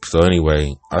 So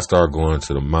anyway, I started going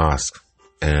to the mosque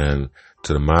and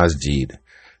to the masjid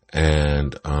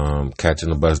and, catching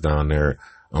the bus down there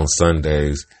on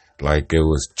Sundays, like it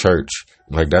was church.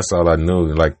 Like that's all I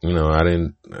knew. Like, I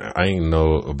didn't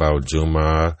know about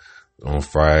Juma on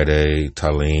Friday,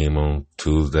 Talim on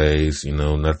Tuesdays,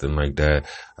 nothing like that.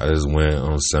 I just went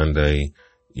on Sunday,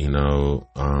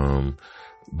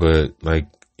 but like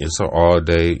it's an all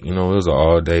day, it was an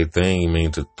all day thing,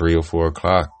 to 3 or 4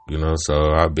 o'clock,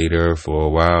 so I'll be there for a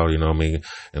while, and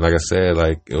like I said,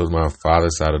 like it was my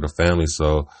father's side of the family,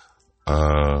 so,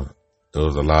 there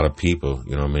was a lot of people,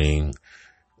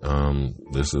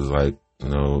 this is like,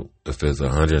 if it's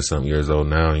 100 something years old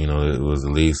now, it was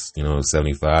at least,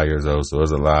 75 years old. So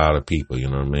there's a lot of people,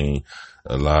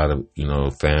 a lot of,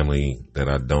 family that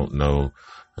I don't know.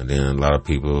 And then a lot of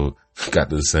people got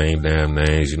the same damn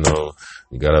names, you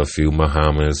got a few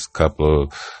Muhammads,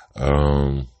 couple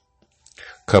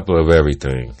of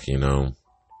everything,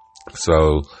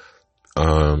 So,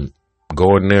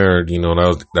 going there,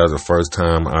 that was the first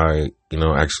time I,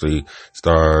 actually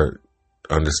started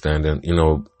understanding,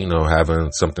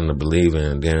 having something to believe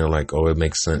in. Then like, oh, it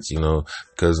makes sense,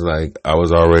 because like I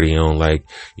was already on like,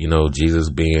 Jesus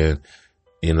being,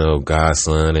 God's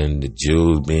son and the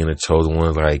Jews being the chosen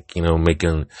ones, like,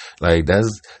 making like,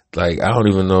 that's like, I don't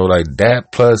even know, like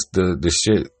that plus the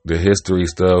shit, the history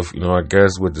stuff, I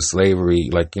guess with the slavery,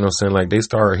 like, like they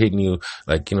start hitting you,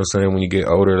 like, when you get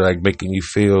older, like making you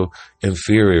feel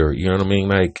inferior, you know what I mean?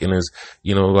 Like, and it's,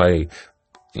 like,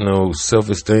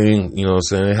 self-esteem,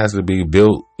 it has to be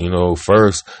built,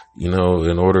 first, in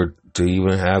order to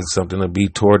even have something to be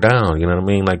tore down. You know what I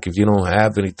mean? Like, if you don't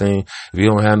have anything, if you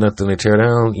don't have nothing to tear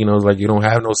down, you know, like you don't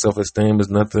have no self-esteem, it's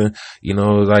nothing, you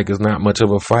know, like it's not much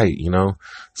of a fight, you know?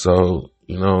 So,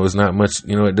 you know, it's not much,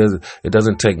 you know, it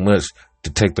doesn't take much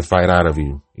to take the fight out of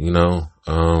you, you know?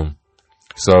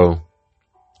 So,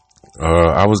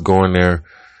 I was going there,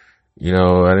 you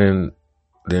know, I didn't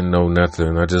know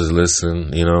nothing. I just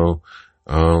listened, you know.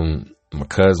 My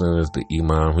cousin is the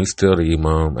imam. He's still the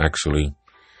imam, actually.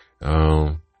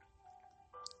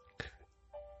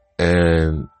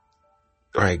 And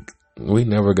like, we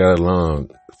never got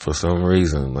along for some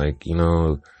reason, like, you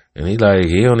know, and he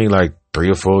only like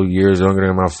 3 or 4 years younger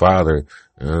than my father.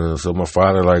 So my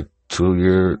father like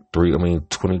 22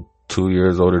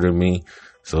 years older than me.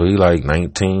 So he like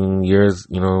 19 years,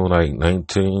 you know, like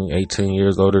 19, 18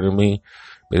 years older than me.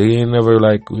 But he ain't never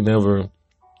like, I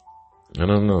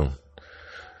don't know.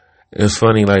 It's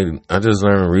funny, like, I just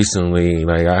learned recently,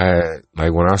 like,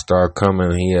 when I started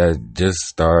coming, he had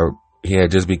just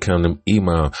become the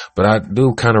imam. But I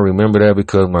do kind of remember that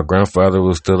because my grandfather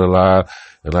was still alive.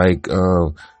 And like,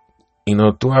 you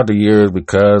know, throughout the years,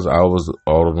 because I was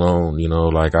all alone, you know,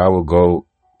 like, I would go,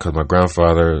 because my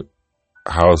grandfather's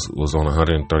house was on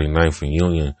 139th and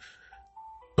Union,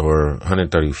 or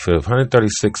 135th,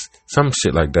 136th, some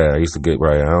shit like that. I used to get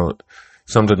right.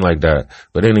 Something like that.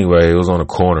 But anyway, it was on a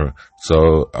corner,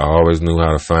 so I always knew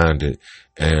how to find it.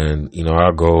 And, you know,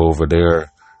 I'll go over there,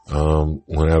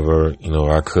 whenever, you know,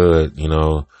 I could, you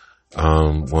know,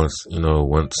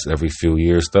 once every few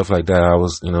years, stuff like that.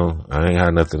 I ain't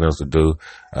had nothing else to do.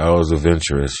 I was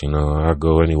adventurous, you know, I'd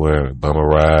go anywhere, bum a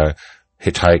ride,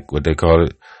 hitchhike, what they call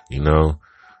it, you know,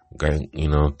 thank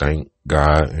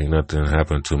God ain't nothing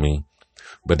happened to me.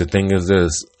 But the thing is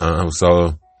this,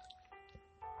 so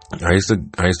I used to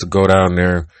go down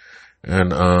there,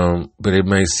 and but it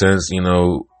made sense, you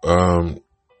know,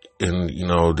 and you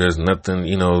know, there's nothing,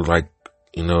 you know, like,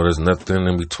 you know, there's nothing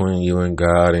in between you and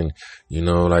God, and you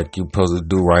know, like, you're supposed to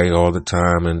do right all the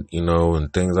time, and you know,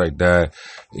 and things like that,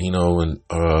 you know, and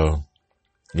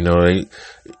you know,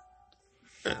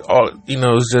 you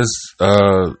know, it's just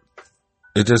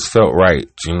it just felt right,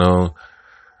 you know,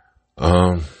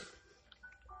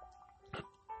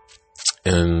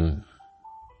 and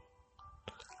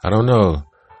I don't know.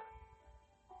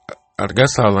 I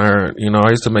guess I learned, you know, I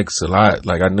used to make salat.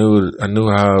 Like, I knew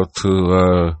how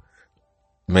to,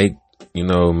 make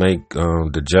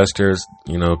the gestures,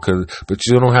 you know, but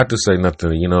you don't have to say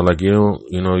nothing, you know, like, you don't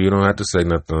have to say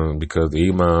nothing because the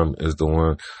imam is the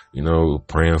one, you know,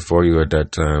 praying for you at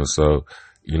that time. So,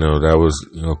 you know, that was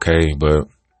okay, but,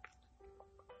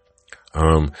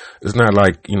 it's not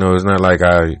like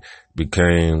I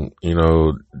became, you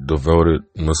know, devoted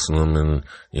Muslim and,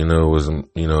 you know, was,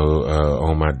 you know,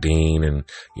 on my deen and,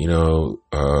 you know,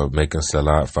 making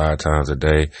salat 5 times a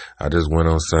day. I just went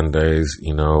on Sundays,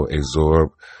 you know,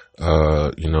 absorb,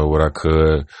 you know, what I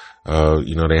could.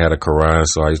 You know, they had a Quran,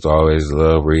 so I used to always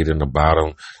love reading the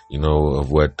bottom, you know, of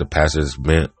what the passage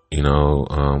meant, you know,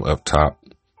 up top,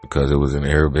 because it was in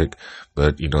Arabic.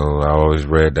 But, you know, I always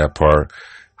read that part,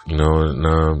 you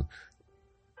know,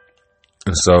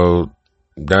 and so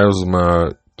that was my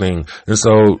thing. And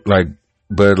so, like,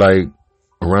 but like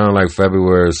around like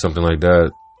February or something like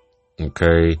that,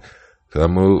 okay, cause I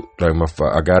moved, like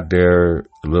I got there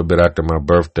a little bit after my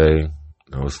birthday.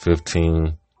 I was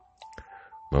 15.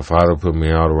 My father put me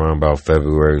out around about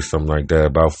February, something like that,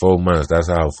 about 4 months. That's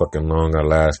how fucking long I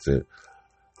lasted.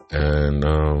 And,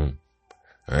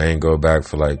 I ain't go back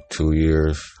for like 2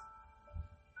 years.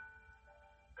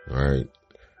 Right.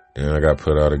 Then I got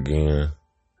put out again.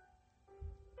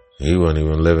 He wasn't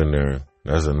even living there.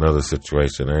 That's another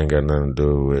situation. I ain't got nothing to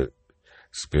do with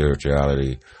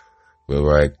spirituality. But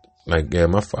like, yeah,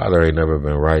 my father ain't never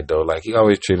been right though. Like, he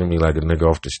always treated me like a nigga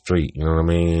off the street. You know what I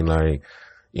mean? Like,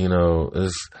 you know,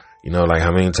 it's, you know, like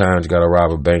how many times you gotta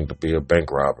rob a bank to be a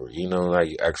bank robber? You know, like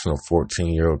you asking a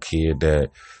 14-year-old kid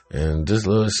that. And this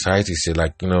little shitey shit,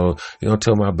 like, you know,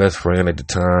 tell my best friend at the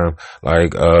time,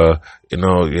 like, you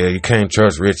know, yeah, you can't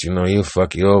trust Rich, you know, he'll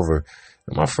fuck you over.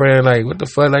 And my friend, like, what the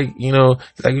fuck, like, you know,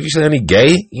 like, you said, any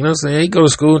gay? You know what I'm saying? He go to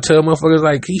school and tell motherfuckers,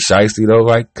 like, he shysty though,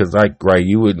 like, cause, like, right,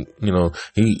 you would, you know,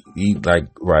 he, like,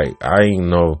 right, I ain't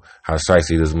know how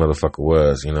shysty this motherfucker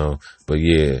was, you know, but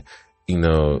yeah, you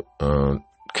know,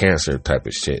 cancer type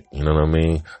of shit, you know what I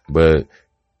mean? But,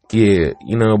 yeah,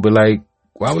 you know, but, like,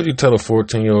 why would you tell a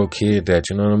 14-year-old kid that,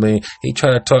 you know what I mean? He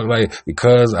tried to talk like,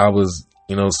 because I was,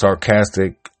 you know,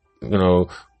 sarcastic, you know,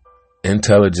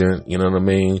 intelligent, you know what I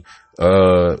mean?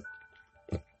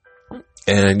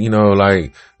 And,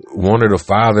 like, wanted a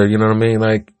father, you know what I mean?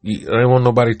 Like, I didn't want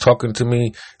nobody talking to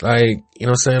me. Like, you know what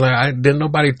I'm saying? Like, I didn't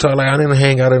nobody talk, like, I didn't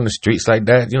hang out in the streets like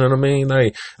that, you know what I mean?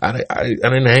 Like, I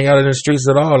didn't hang out in the streets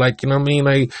at all. Like, you know what I mean?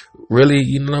 Like, really,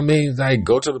 you know what I mean? Like,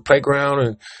 go to the playground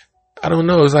and, I don't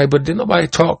know. It's like, but didn't nobody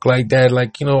talk like that?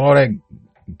 Like, all that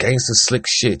gangster slick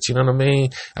shit, you know what I mean?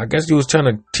 I guess you was trying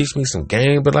to teach me some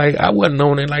game, but like, I wasn't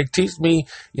on it. Like, teach me,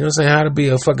 you know what I'm saying, how to be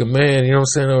a fucking man, you know what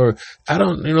I'm saying? Or, I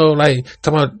don't, like,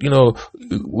 talking about,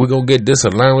 we're gonna get this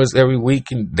allowance every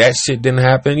week, and that shit didn't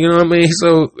happen, you know what I mean?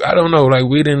 So, I don't know, like,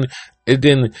 it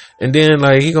didn't, and then,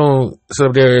 like, he gonna sit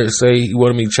up there and say he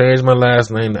wanted me to change my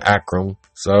last name to Akram.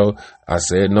 So I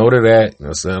said no to that. You know what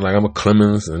I'm saying? Like, I'm a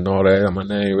Clemens and all that. My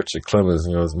name Richard Clemens.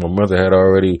 My mother had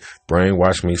already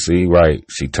brainwashed me. See, right.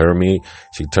 She turned me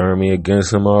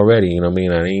against him already. You know what I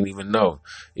mean? I didn't even know.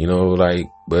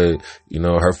 But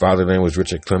her father's name was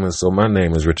Richard Clemens, so my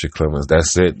name is Richard Clemens.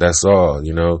 That's it. That's all,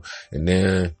 And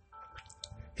then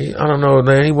I don't know,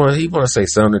 man. He want to say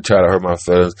something to try to hurt my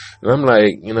feelings. And I'm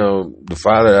like, the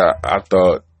father I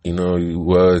thought, he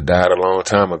died a long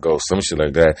time ago, some shit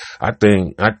like that. I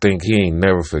think he ain't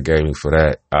never forgave me for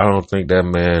that. I don't think that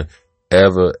man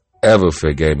ever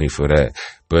forgave me for that.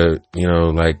 But,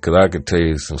 cause I could tell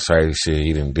you some shitty shit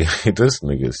he didn't do. This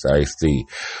nigga shiesty.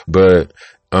 But,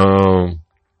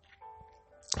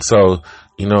 so,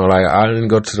 I didn't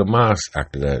go to the mosque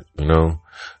after that,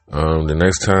 the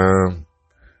next time,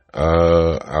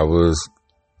 I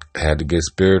had to get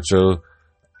spiritual.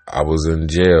 I was in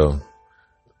jail.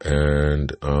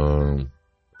 And,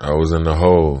 I was in the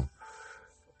hole.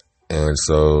 And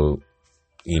so,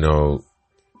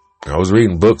 I was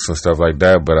reading books and stuff like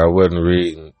that, but I wasn't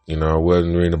reading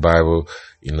the Bible.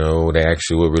 They ask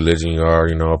you what religion you are,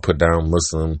 I put down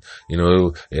Muslim, they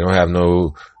don't have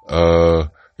no,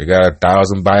 they got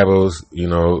 1,000 Bibles,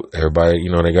 everybody,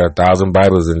 they got 1,000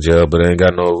 Bibles in jail, but they ain't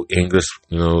got no English,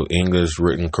 English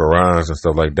written Qurans and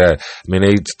stuff like that. I mean,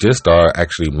 they just start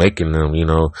actually making them,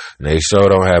 and they sure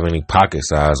don't have any pocket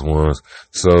sized ones.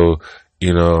 So,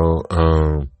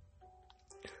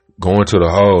 going to the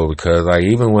hole, because like,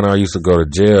 even when I used to go to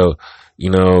jail,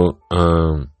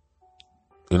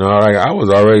 like, I was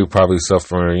already probably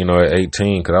suffering, at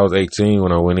 18, cause I was 18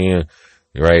 when I went in.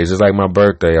 Right, it's just like my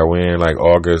birthday. I went in like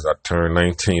August. I turned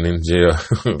 19 in jail,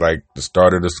 like the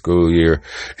start of the school year.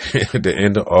 At the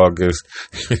end of August,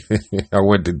 I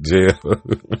went to jail.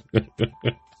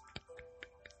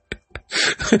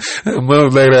 A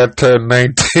month later, I turned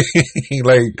 19.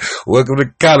 Like, welcome to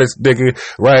college, nigga.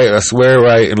 Right, I swear,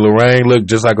 right. And Lorraine looked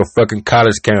just like a fucking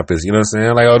college campus. You know what I'm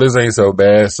saying? Like, oh, this ain't so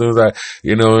bad. As soon as I,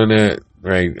 and then,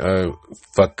 right,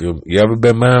 fuck him. You ever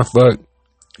been mind fucked?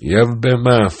 You ever been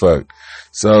mind fucked?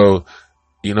 So,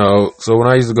 so when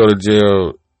I used to go to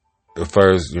jail at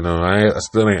first, I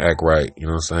still ain't act right. You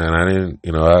know what I'm saying? I didn't,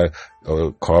 I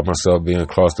called myself being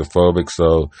claustrophobic,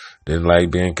 so didn't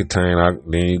like being contained.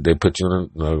 Then they put you in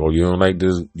you don't like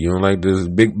this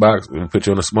big box, we put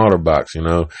you in a smaller box,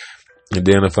 And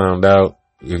then I found out,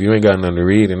 if you ain't got nothing to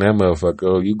read in that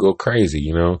motherfucker, you go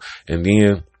crazy, And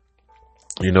then,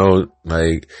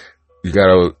 like, you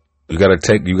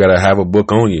gotta have a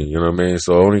book on you, you know what I mean?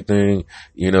 So only thing,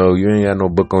 you ain't got no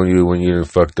book on you when you done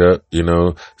fucked up,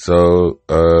 So,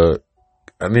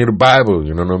 I need a Bible,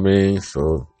 you know what I mean?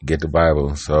 So get the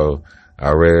Bible. So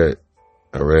I read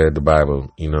the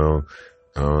Bible,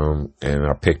 and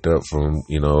I picked up from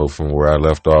where I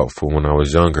left off from when I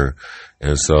was younger.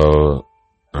 And so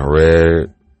I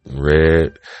read,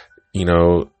 and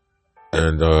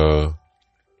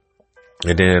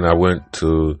then I went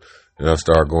to, I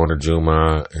started going to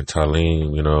Juma and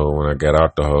Talim, when I got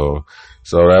out the hole.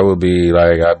 So that would be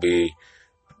like, I'd be,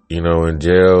 in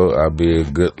jail, I'd be a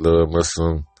good little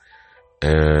Muslim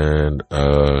and,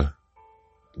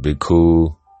 be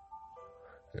cool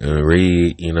and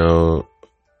read,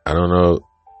 I don't know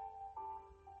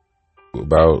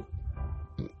about,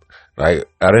 like,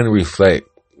 I didn't reflect,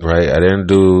 right? I didn't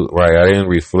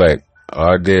reflect. All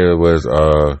I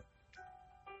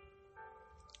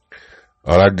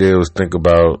did was think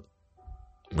about,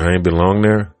 I ain't belong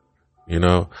there,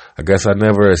 I guess I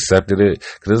never accepted it,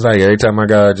 cause it's like every time I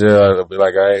got out of jail, I'd be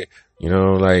like,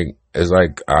 it's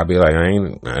like, I'd be like, I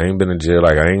ain't been in jail,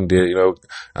 like, I ain't did,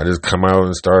 I just come out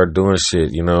and start doing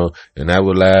shit, and that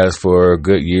would last for a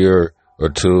good year or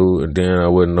two, and then I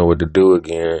wouldn't know what to do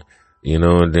again,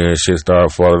 and then shit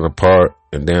started falling apart,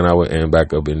 and then I would end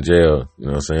back up in jail, you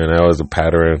know what I'm saying? That was a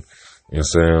pattern,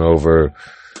 over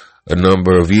a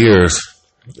number of years.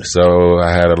 So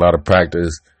I had a lot of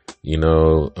practice,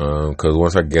 cause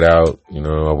once I get out,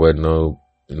 I wasn't no,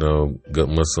 good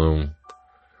Muslim,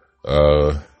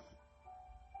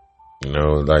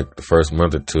 like the first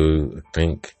month or two, I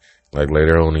think, like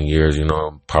later on in years,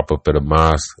 pop up at a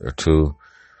mosque or two,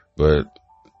 but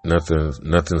nothing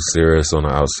serious on the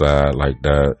outside like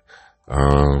that.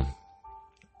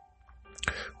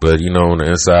 But on the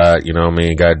inside,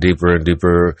 got deeper and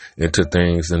deeper into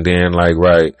things, and then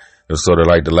right, it was sort of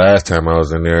like the last time I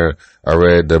was in there, I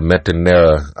read the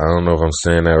Metanera. I don't know if I'm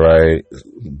saying that right.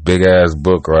 Big ass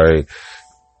book, right?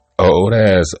 Old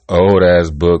ass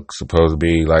book, supposed to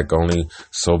be like only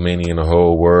so many in the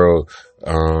whole world.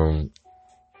 And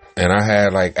I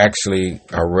had I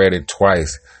read it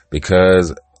twice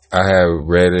because I had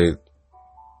read it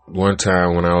one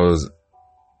time when I was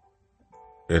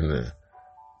in the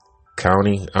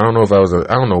county. I don't know if I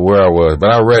don't know where I was,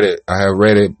 but I had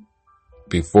read it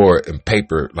before in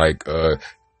paper,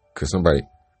 cause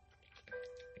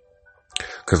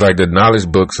the knowledge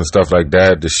books and stuff like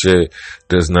that, the shit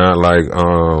does not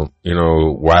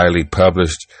widely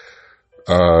published,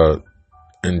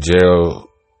 in jail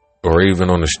or even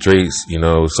on the streets,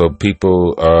 so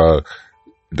people,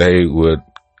 they would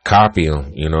copy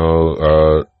them,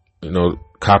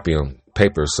 copy them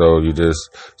paper. So you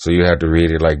had to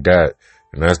read it like that.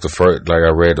 And that's the first,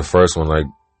 I read the first one like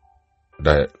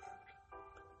that.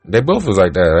 They both was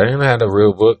like that. I didn't have a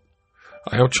real book.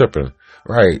 I'm tripping.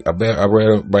 Right. I bet I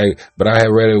read it, right. But I had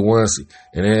read it once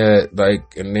and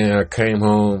then I came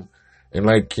home and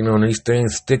these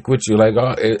things stick with you.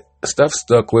 Stuff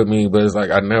stuck with me, but it's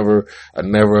I never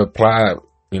applied,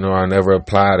 I never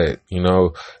applied it, and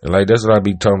that's what I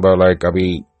be talking about. I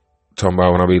be talking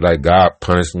about when I be God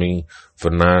punished me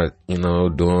for not,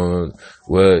 doing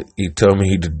what he told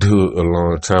me to do a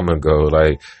long time ago.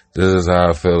 This is how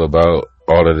I feel about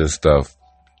all of this stuff.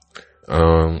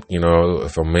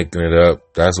 If I'm making it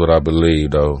up, that's what I believe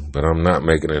though, but I'm not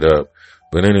making it up.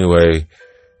 But anyway,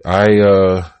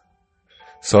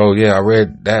 so yeah, I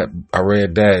read that,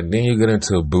 and then you get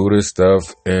into Buddhist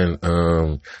stuff and,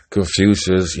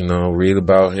 Confucius, read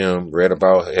about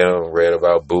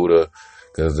about Buddha,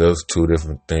 cause there's two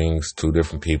different things, two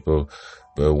different people,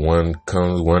 but one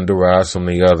derives from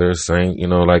the other, same,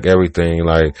 everything,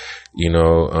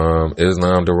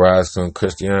 Islam derives from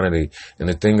Christianity. And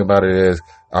the thing about it is,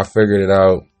 I figured it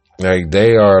out,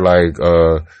 they are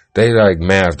they like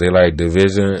math, they like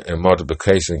division and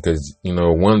multiplication, because,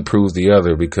 one proves the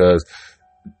other, because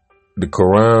the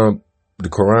Quran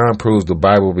proves the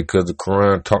Bible, because the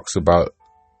Quran talks about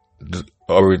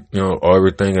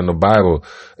everything in the Bible,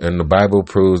 and the Bible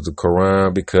proves the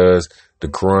Quran because the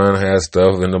Quran has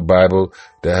stuff in the Bible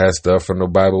that has stuff from the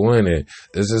Bible in it.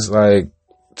 It's just to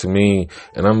me,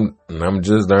 and I'm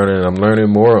just learning. I'm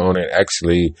learning more on it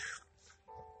actually,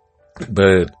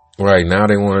 but right now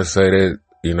they want to say that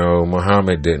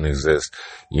Muhammad didn't exist,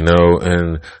 but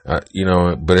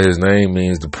his name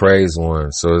means the praised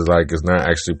one. So it's it's not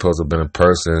actually supposed to have been a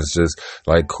person. It's just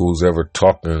who's ever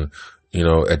talking,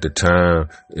 at the time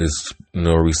is,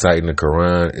 reciting the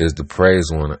Quran is the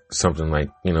praised one, something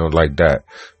like that.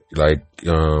 The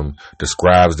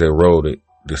scribes that wrote it,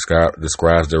 the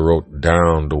scribes that wrote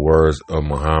down the words of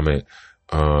Muhammad,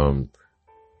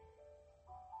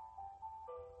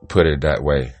 put it that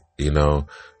way,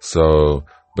 So,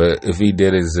 but if he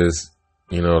did exist,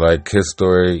 his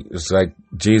story, it's like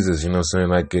Jesus,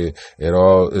 saying it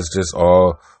all, it's just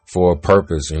all for a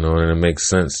purpose, and it makes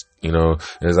sense,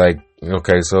 it's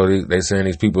okay, so they saying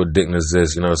these people didn't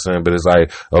exist, but it's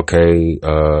okay,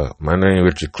 my name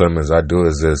is Richard Clemens, I do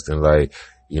exist, and my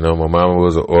mama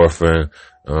was an orphan,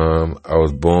 I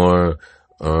was born,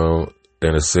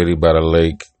 in a city by the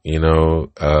lake,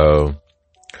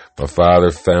 my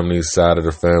father's family side of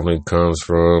the family comes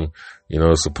from,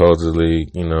 supposedly,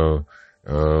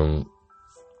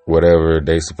 whatever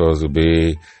they supposed to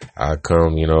be. I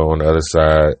come, on the other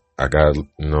side, I got,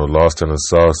 lost in the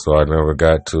sauce, so I never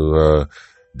got to,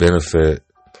 benefit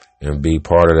and be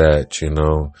part of that,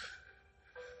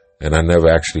 and I never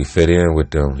actually fit in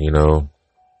with them,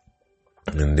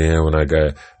 And then when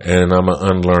and I'm an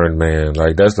unlearned man.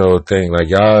 That's the whole thing.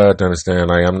 Y'all have to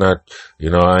understand, I'm not,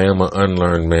 I am an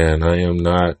unlearned man. I am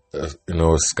not, a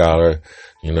scholar.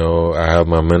 I have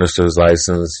my minister's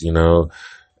license,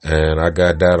 and I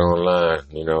got that online,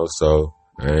 so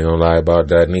I ain't gonna lie about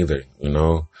that neither,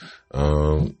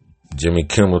 Jimmy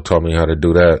Kimmel taught me how to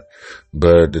do that.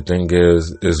 But the thing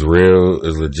is, it's real,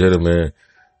 it's legitimate,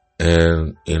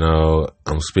 and,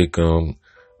 I'm speaking,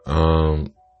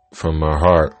 from my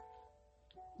heart.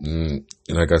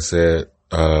 Like I said,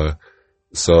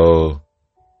 so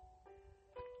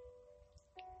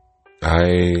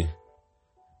I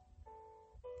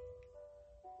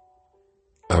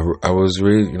was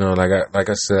reading, like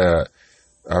I said,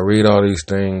 I read all these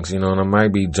things, and I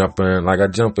might be jumping, like I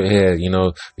jump ahead,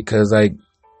 because like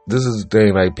this is the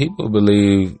thing, like people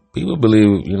believe, in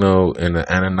the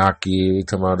Anunnaki. They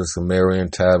talking about the Sumerian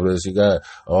tablets. You got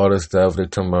all this stuff. They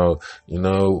talking about,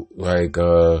 like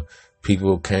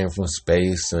people came from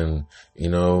space and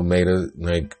made us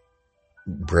like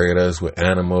bred us with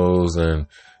animals and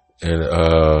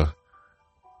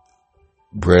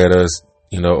bred us,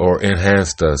 or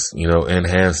enhanced us,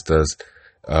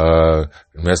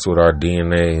 messed with our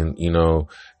DNA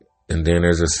and then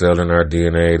there's a cell in our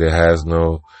DNA that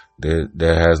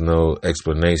has no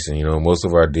explanation. Most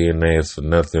of our DNA is for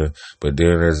nothing, but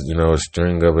then there's, a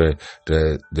string of it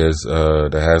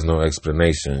that has no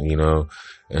explanation,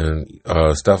 and,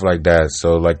 stuff like that.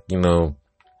 So like,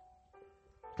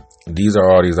 these are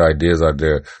all these ideas out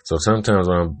there. So sometimes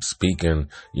when I'm speaking,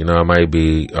 I might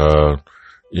be,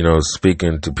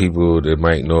 speaking to people that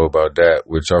might know about that,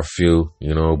 which are few,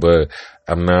 but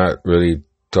I'm not really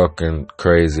talking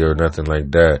crazy or nothing like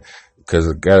that. Cause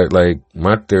I got it, like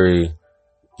my theory,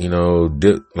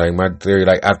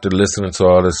 like after listening to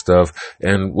all this stuff,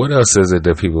 and what else is it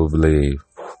that people believe?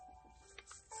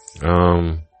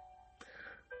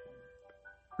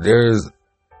 There's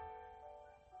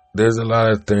a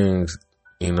lot of things,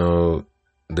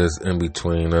 that's in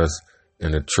between us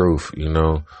and the truth, and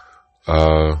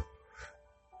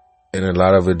a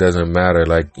lot of it doesn't matter.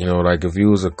 Like, like if you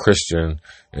was a Christian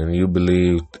and you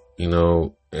believed,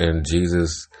 in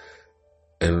Jesus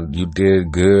and you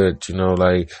did good,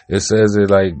 like it says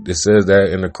that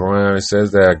in the Quran. It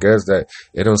says that, I guess that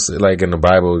it don't say, like in the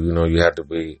Bible, you have to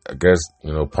be, I guess,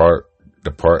 the part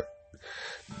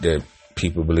that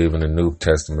people believe in the New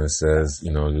Testament says,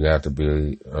 you have to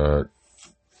be,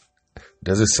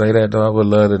 does it say that though? I would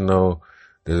love to know.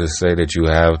 Does it say that you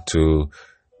have to,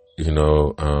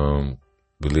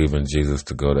 believe in Jesus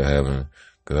to go to heaven?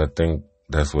 Because I think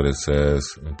that's what it says.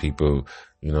 And people,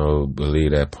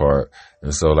 believe that part.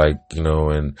 And so like,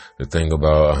 and the thing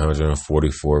about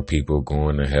 144 people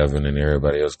going to heaven and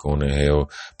everybody else going to hell.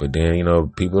 But then,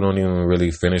 people don't even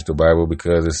really finish the Bible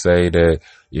because it say that,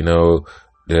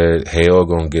 that hell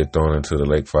gonna get thrown into the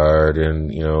lake fire. Then,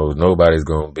 nobody's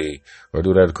gonna be, or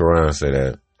do that the Quran say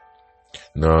that?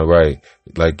 No, right.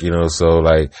 Like, so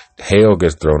like hell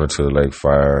gets thrown into the lake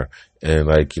fire and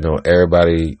like,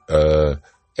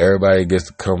 everybody gets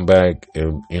to come back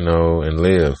and, and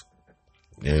live.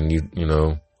 And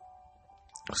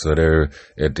so they're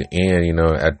at the end,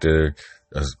 after,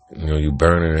 you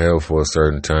burn in hell for a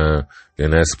certain time,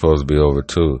 then that's supposed to be over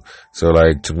too. So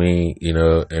like to me, in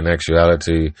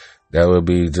actuality, that would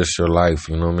be just your life.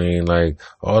 You know what I mean? Like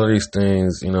all of these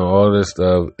things, all this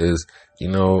stuff is,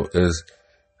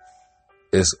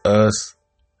 is us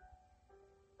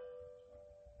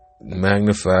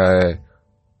magnified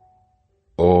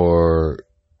or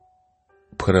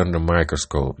put under a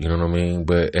microscope. You know what I mean?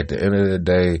 But at the end of the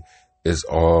day, it's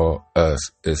all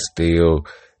us. It's still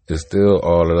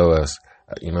all of us.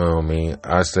 You know what I mean?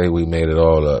 I say we made it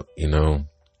all up,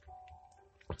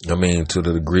 I mean, to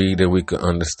the degree that we could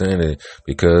understand it,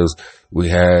 because we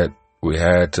had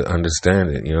to understand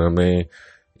it. You know what I mean?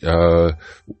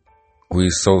 We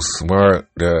so smart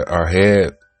that our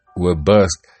head would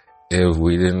bust if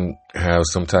we didn't have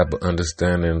some type of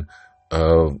understanding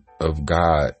of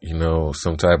God.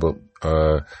 Some type of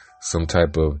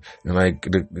and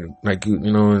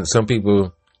and some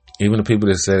people, even the people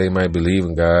that say they might believe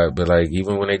in God, but like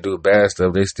even when they do bad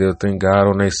stuff, they still think God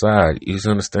on their side. You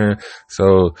understand?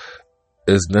 So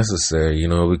it's necessary,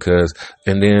 because,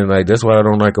 and then like that's what I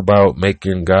don't like about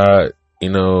making God,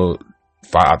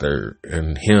 Father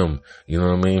and Him. You know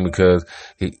what I mean? Because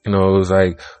he, it was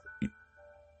like,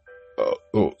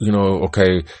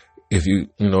 okay, if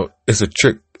it's a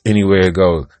trick anywhere it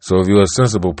goes. So if you're a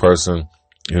sensible person,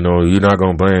 you're not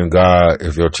going to blame God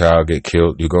if your child get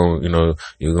killed. You're going to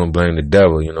blame the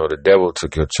devil. The devil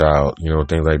took your child,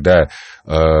 things like that.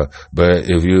 But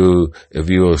if you're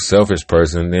a selfish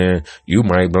person, then you're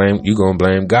going to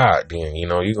blame God. Then,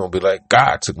 you're going to be like,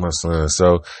 God took my son.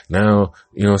 So now,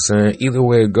 either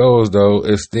way it goes though,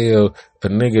 it's still a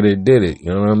nigga that did it.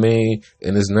 You know what I mean?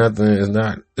 And it's no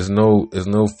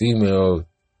female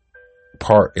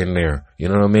part in there. You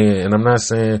know what I mean? And I'm not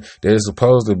saying that it's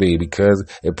supposed to be, because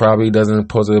it probably doesn't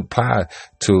supposed to apply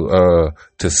to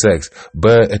sex.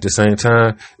 But at the same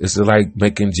time, it's like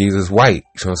making Jesus white.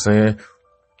 You know what I'm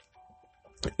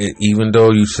saying? Even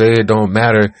though you say it don't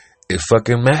matter, it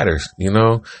fucking matters,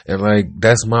 And like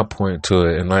that's my point to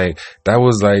it. And like that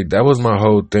was my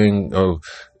whole thing of,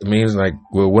 it means like,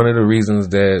 well, one of the reasons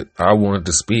that I wanted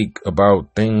to speak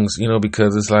about things,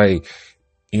 because it's like,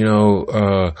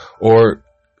 or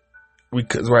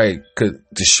because right, cause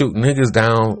to shoot niggas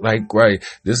down, like right,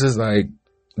 this is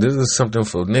something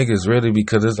for niggas really,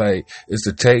 because it's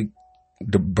to take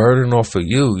the burden off of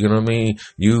you. You know what I mean?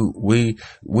 We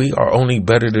are only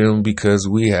better than them because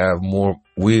we are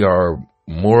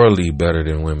morally better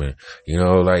than women. You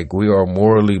know, like we are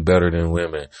morally better than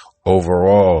women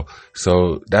overall.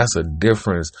 So that's a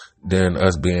difference than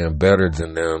us being better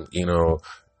than them, you know,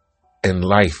 in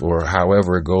life or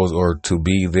however it goes, or to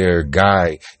be their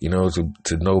guide, you know,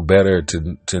 to know better,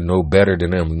 to know better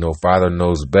than them. You know, Father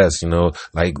knows best, you know,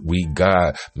 like we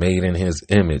God made in his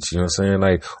image, you know what I'm saying?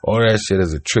 Like all that shit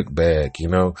is a trick bag, you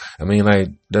know? I mean, like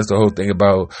that's the whole thing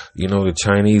about, you know, the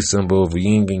Chinese symbol of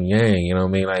yin and yang, you know what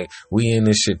I mean? Like we in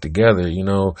this shit together, you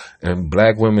know, and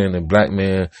black women and black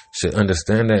men should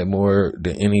understand that more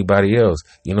than anybody else.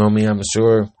 You know what I mean? I'm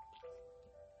sure,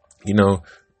 you know,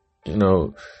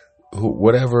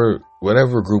 whatever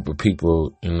group of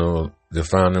people, you know, that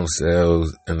find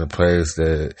themselves in the place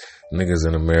that niggas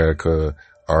in America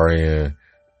are in,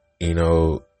 you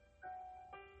know,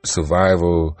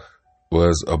 survival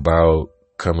was about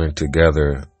coming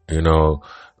together, you know,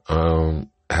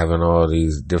 having all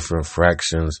these different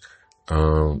fractions,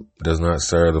 does not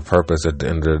serve the purpose at the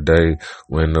end of the day,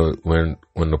 when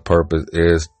the purpose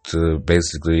is to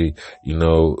basically, you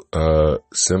know,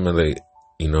 simulate,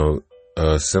 you know,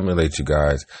 simulate you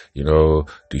guys, you know,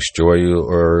 destroy you,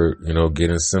 or, you know,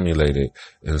 getting simulated.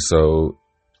 And so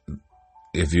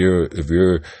if you're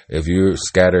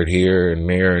scattered here and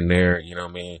there, you know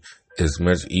what I mean, it's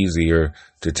much easier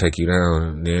to take you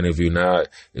down than if you're not,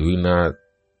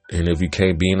 and if you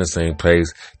can't be in the same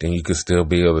place, then you could still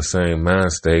be of the same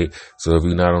mind state. So if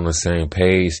you're not on the same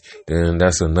page, then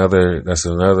that's another, you know what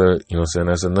I'm saying?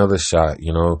 That's another shot,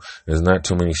 you know. There's not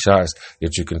too many shots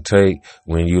that you can take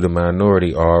when you the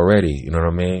minority already, you know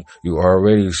what I mean? You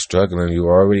already struggling, you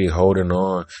already holding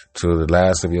on to the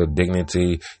last of your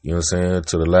dignity, you know what I'm saying?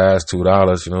 To the last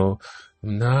 $2, you know.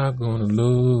 I'm not gonna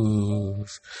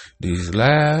lose these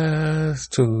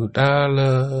last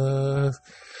 $2.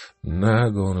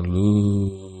 Not gonna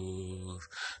lose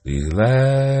these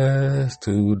last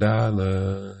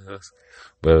 $2.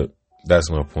 But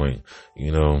that's my point,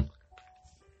 you know.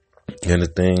 And the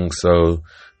thing, so,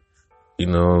 you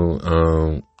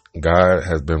know, God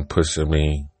has been pushing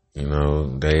me, you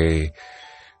know, they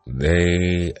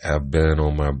have been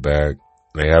on my back.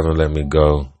 They haven't let me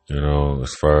go, you know,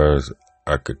 as far as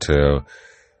I could tell.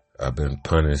 I've been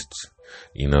punished,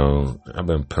 you know,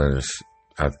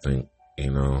 I think,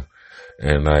 you know.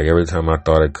 And like every time I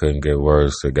thought it couldn't get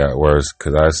worse, it got worse.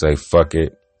 Cause I say fuck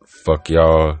it, fuck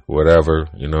y'all, whatever.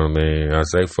 You know what I mean? I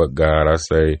say fuck God. I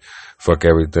say fuck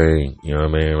everything. You know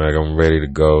what I mean? Like I'm ready to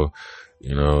go.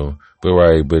 You know,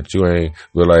 but you ain't.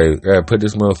 But like, yeah, put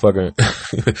this motherfucking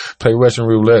play Russian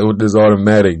roulette with this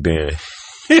automatic. Then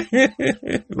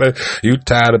like, you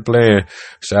tired of playing?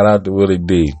 Shout out to Willie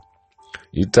D.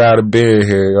 You tired of being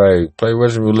here? Like, play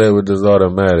Russian roulette with this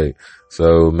automatic.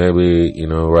 So maybe, you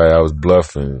know, right, I was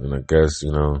bluffing, and I guess,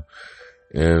 you know,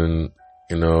 and,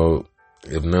 you know,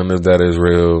 if none of that is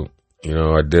real, you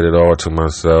know, I did it all to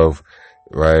myself,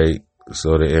 right?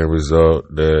 So the end result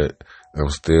that I'm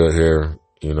still here,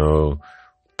 you know,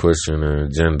 pushing an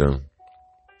agenda.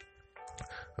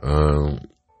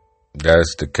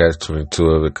 That's the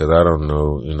catch-22 of it, because I don't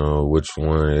know, you know, which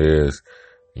one it is,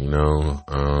 you know.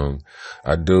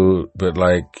 I do, but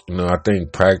like, you know, I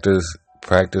think practice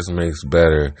makes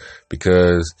better,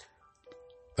 because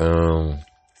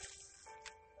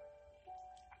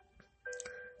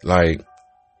like,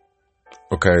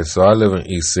 okay, so I live in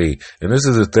EC, and this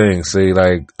is the thing. See,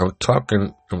 like, I'm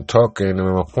talking, and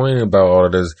my point about all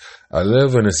of this, I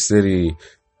live in a city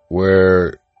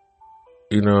where,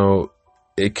 you know,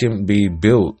 it can be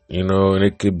built, you know, and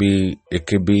it could be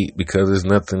because there's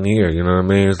nothing here, you know what I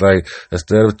mean? It's like,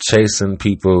 instead of chasing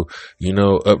people, you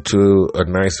know, up to a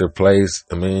nicer place,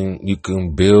 I mean, you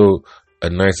can build a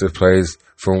nicer place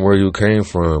from where you came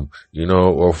from, you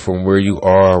know, or from where you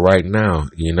are right now,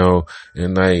 you know,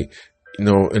 and like, you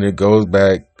know, and it goes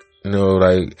back, you know,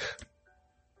 like,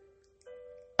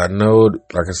 I know,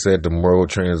 like I said, the moral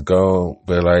train is gone,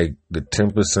 but like the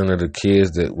 10% of the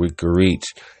kids that we could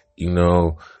reach, you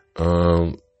know,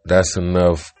 that's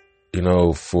enough, you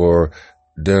know, for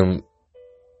them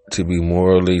to be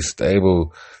morally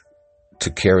stable, to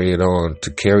carry on,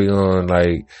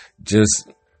 like, just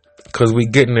because we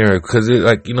getting there, because it,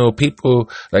 like, you know, people,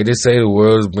 like, they say the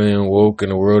world is being woke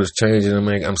and the world is changing. I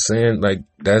mean, I'm saying, like,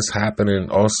 that's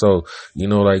happening also, you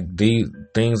know, like, these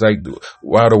things, like,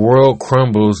 while the world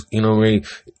crumbles, you know,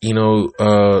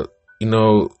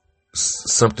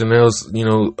 something else, you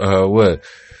know,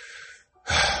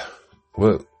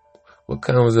 what what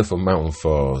comes if a mountain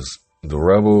falls? The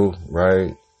rubble,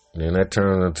 right? Then that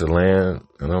turns into land.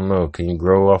 I don't know. Can you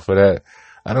grow off of that?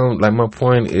 I don't, like, my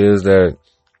point is that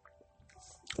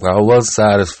while one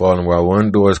side is falling, while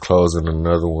one door is closing,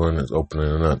 another one is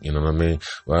opening up, you know what I mean?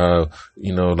 While,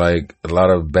 like, a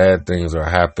lot of bad things are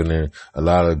happening, a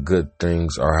lot of good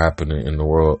things are happening in the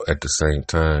world at the same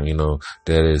time,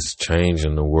 that is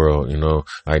changing the world,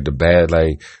 like the bad,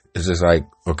 like, it's just like,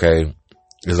 okay,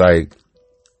 it's like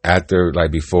after,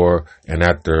 like, before and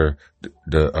after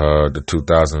the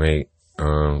 2008,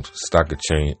 the stock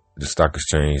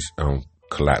exchange,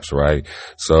 collapse, right?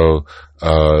 So,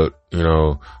 the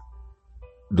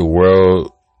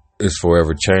world is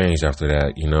forever changed after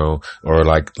that, or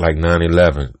like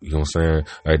 9/11, you know what I'm saying?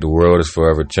 Like, the world is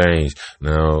forever changed.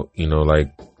 Now,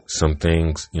 like, some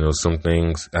things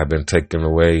have been taken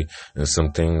away and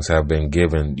some things have been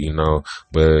given,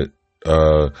 but,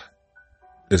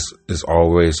 it's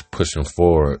always pushing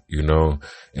forward,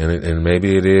 and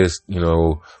maybe it is,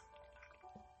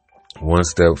 one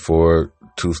step forward,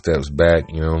 two steps back,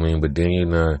 you know what I mean? But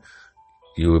then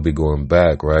you would be going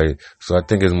back, right? So I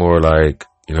think it's more like,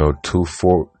 two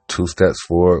steps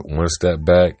forward, one step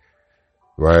back,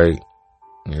 right?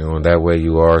 And that way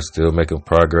you are still making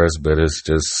progress, but it's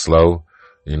just slow,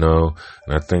 and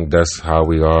I think that's how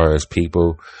we are as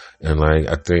people. And, like,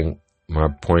 I think my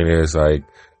point is, like,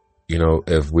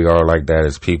 if we are like that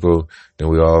as people, then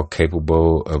we all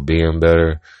capable of being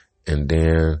better. And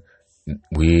then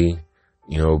we,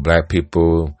 black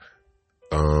people,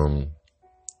 I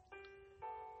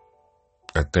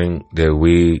think that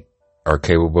we are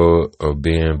capable of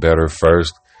being better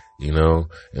first, and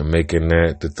making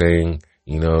that the thing,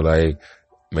 like,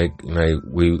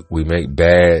 we make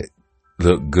bad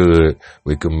look good.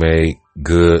 We can make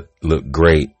good look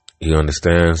great. You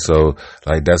understand? So,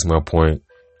 like, that's my point.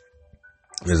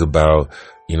 Is about,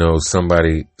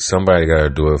 somebody got to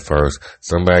do it first.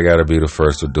 Somebody got to be the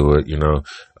first to do it,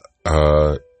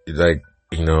 like,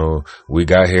 we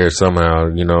got here somehow,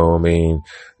 I mean,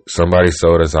 somebody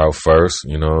sold us out first,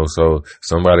 so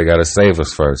somebody got to save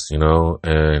us first,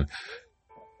 and,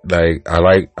 like, I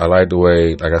like the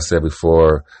way, like I said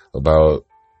before about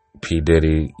P.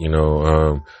 Diddy,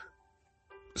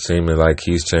 seeming like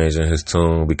he's changing his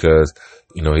tune because,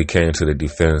 he came to the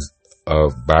defense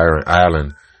of Byron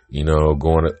Allen,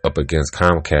 going up against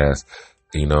Comcast,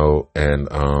 and,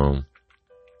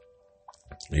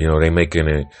 they making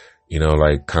it,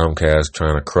 like Comcast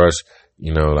trying to crush,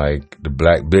 like the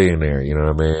black billionaire, you know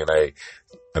what I mean? Like,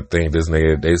 I think this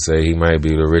nigga, they say he might be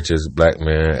the richest black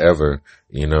man ever,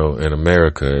 in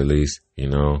America at least,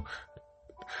 we're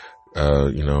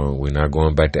not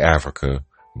going back to Africa,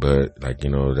 but, like,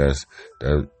 that's,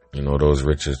 those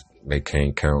riches, they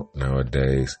can't count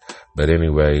nowadays. But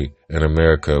anyway, in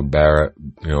America, Byron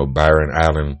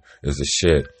Allen is the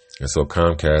shit. And so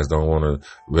Comcast don't want to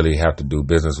really have to do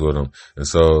business with him. And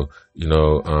so,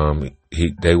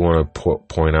 they want to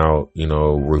point out,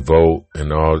 Revolt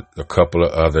and a couple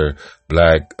of other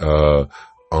black,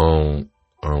 owned,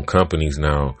 companies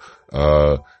now,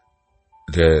 that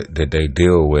they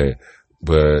deal with.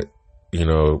 But,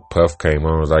 Puff came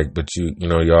on, was like, but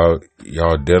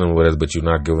y'all dealing with us, but you're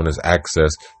not giving us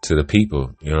access to the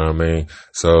people. You know what I mean?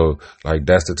 So, like,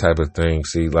 that's the type of thing.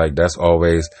 See, like, that's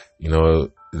always,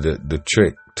 the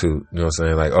trick to, you know what I'm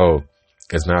saying? Like, oh,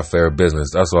 it's not fair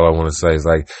business. That's all I want to say. Is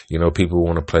like, people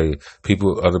want to play,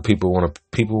 other people want to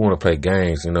play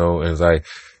games, and it's like,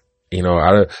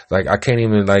 I can't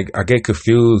even, like, I get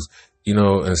confused,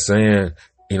 and saying,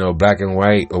 black and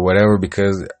white or whatever,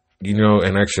 because,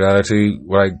 in actuality,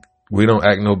 like, we don't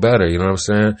act no better, you know what I'm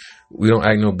saying? We don't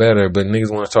act no better, but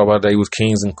niggas want to talk about they was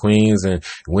kings and queens, and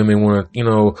women want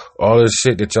to, all this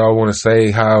shit that y'all want to say,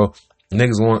 how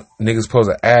niggas supposed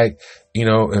to act,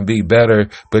 and be better,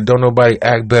 but don't nobody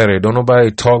act better. Don't nobody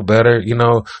talk better.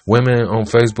 Women on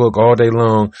Facebook all day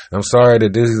long. I'm sorry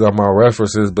that these are my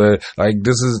references, but, like,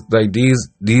 this is, like,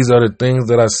 these are the things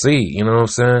that I see, you know what I'm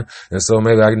saying? And so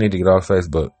maybe I need to get off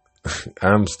Facebook.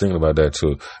 I'm just thinking about that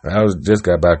too. I just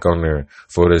got back on there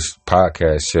for this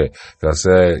podcast shit. Cause I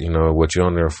said, what you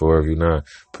on there for if you're not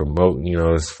promoting,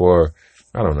 it's for,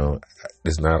 I don't know.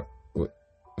 It's not,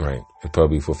 right. It's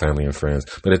probably for family and friends.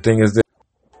 But the thing is this.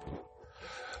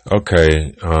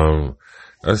 Okay.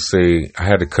 Let's see. I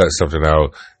had to cut something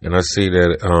out, and I see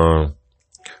that,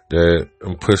 that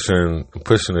I'm pushing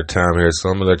the time here, so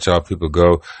I'm gonna let y'all people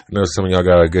go. Some of y'all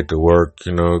gotta get to work,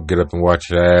 get up and watch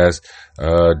your ass,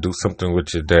 do something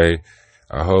with your day.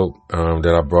 I hope,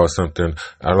 that I brought something.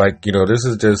 I like, this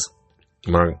is just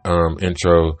my,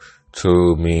 intro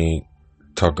to me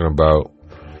talking about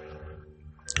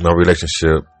my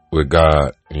relationship with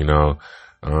God.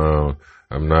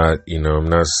 I'm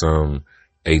not some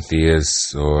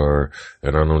atheist and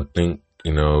I don't think,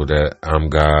 that I'm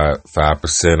God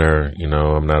 5%er.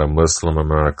 I'm not a Muslim. I'm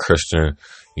not a Christian.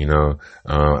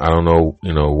 I don't know,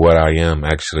 what I am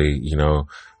actually,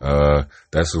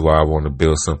 that's why I want to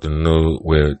build something new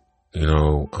with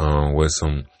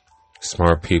some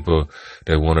smart people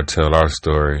that want to tell our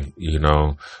story,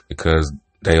 because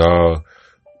they all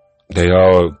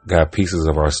got pieces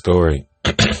of our story.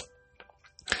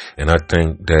 And I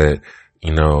think that,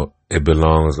 it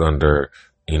belongs under,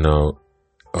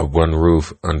 one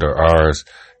roof under ours,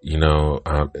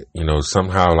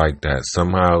 somehow like that,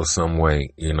 somehow, some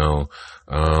way,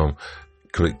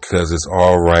 because it's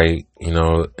all right,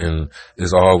 and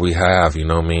it's all we have,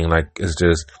 what I mean? Like, it's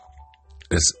just,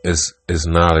 it's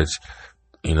knowledge,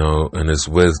 and it's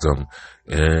wisdom.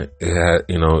 And it had,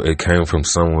 it came from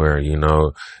somewhere,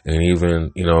 and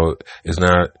even, it's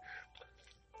not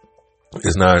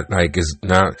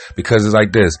because it's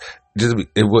like this.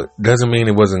 Doesn't mean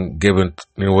it wasn't given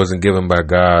by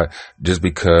God just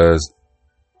because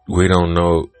we don't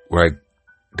know, like,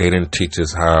 they didn't teach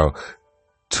us how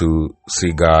to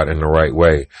see God in the right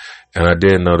way. And I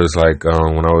did notice, like,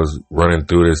 when I was running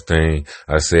through this thing,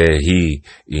 I said he,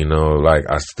 like,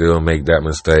 I still make that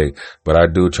mistake, but I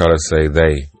do try to say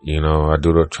they, I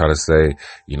do try to say,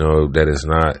 that it's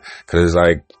not, cause it's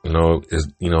like, it's,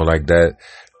 like that.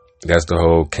 That's the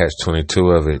whole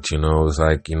catch-22 of it, It's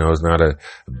like, it's not a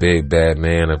big bad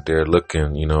man up there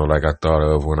looking, like I thought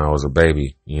of when I was a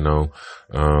baby, and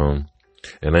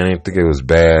I didn't think it was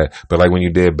bad, but like when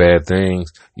you did bad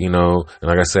things, and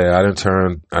like I said, I didn't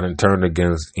turn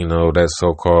against, that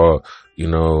so-called,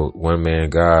 one man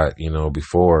God,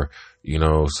 before,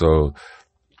 so,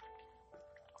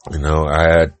 I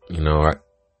had,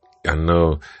 I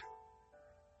know.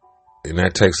 And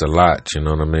that takes a lot, you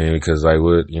know what I mean? Because like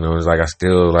it's like I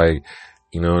still like,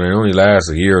 and it only lasts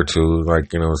a year or two.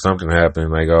 Like, something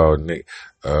happened, like, oh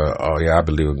yeah, I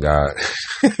believe in God.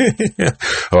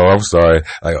 Oh, I'm sorry.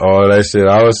 Like all that shit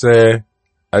I was saying,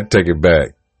 I take it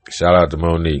back. Shout out to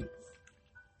Monique.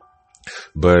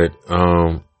 But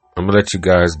I'm gonna let you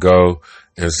guys go,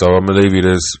 and so I'm gonna leave you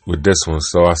with this one.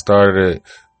 So I started it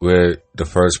with the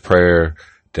first prayer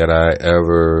that I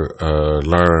ever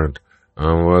learned.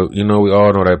 Well, we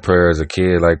all know that prayer as a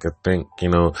kid. Like, I think,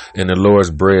 in the Lord's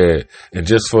bread. And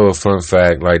just for a fun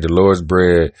fact, like the Lord's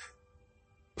bread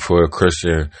for a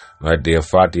Christian, like the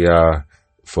Fatiha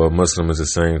for a Muslim is the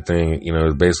same thing.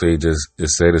 It's basically it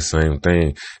say the same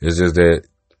thing. It's just that,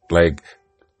 like,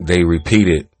 they repeat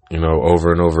it,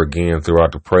 over and over again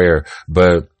throughout the prayer.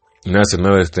 But that's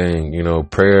another thing,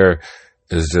 prayer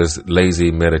is just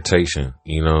lazy meditation,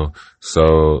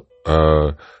 So,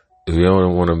 if you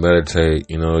don't want to meditate,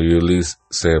 you at least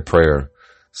say a prayer.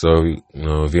 So,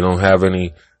 if you don't have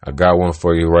any, I got one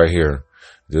for you right here.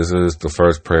 This is the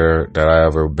first prayer that I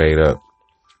ever made up.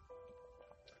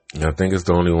 And I think it's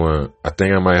the only one. I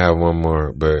think I might have one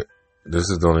more, but this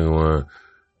is the only one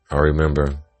I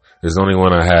remember. It's the only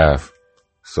one I have.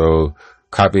 So,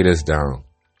 copy this down.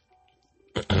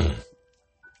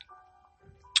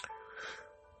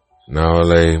 Now I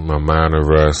lay my mind to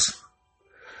rest.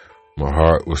 My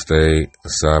heart will stay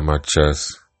inside my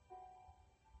chest.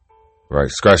 Right,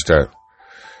 scratch that.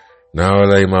 Now I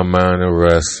lay my mind to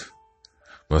rest.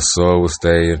 My soul will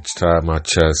stay inside my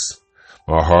chest.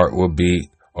 My heart will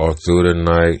beat all through the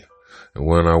night. And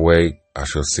when I wake, I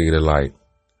shall see the light.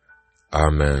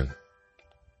 Amen.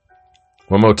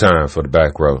 One more time for the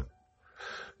back row.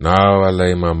 Now I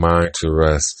lay my mind to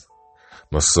rest.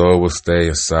 My soul will stay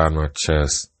inside my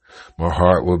chest. My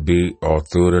heart will beat all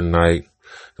through the night.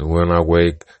 And when I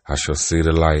wake, I shall see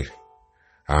the light.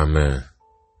 Amen.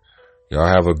 Y'all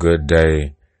have a good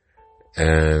day.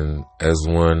 And as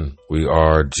one, we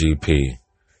are GP.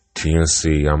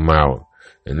 TNC, I'm out.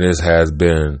 And this has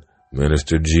been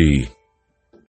Minister G.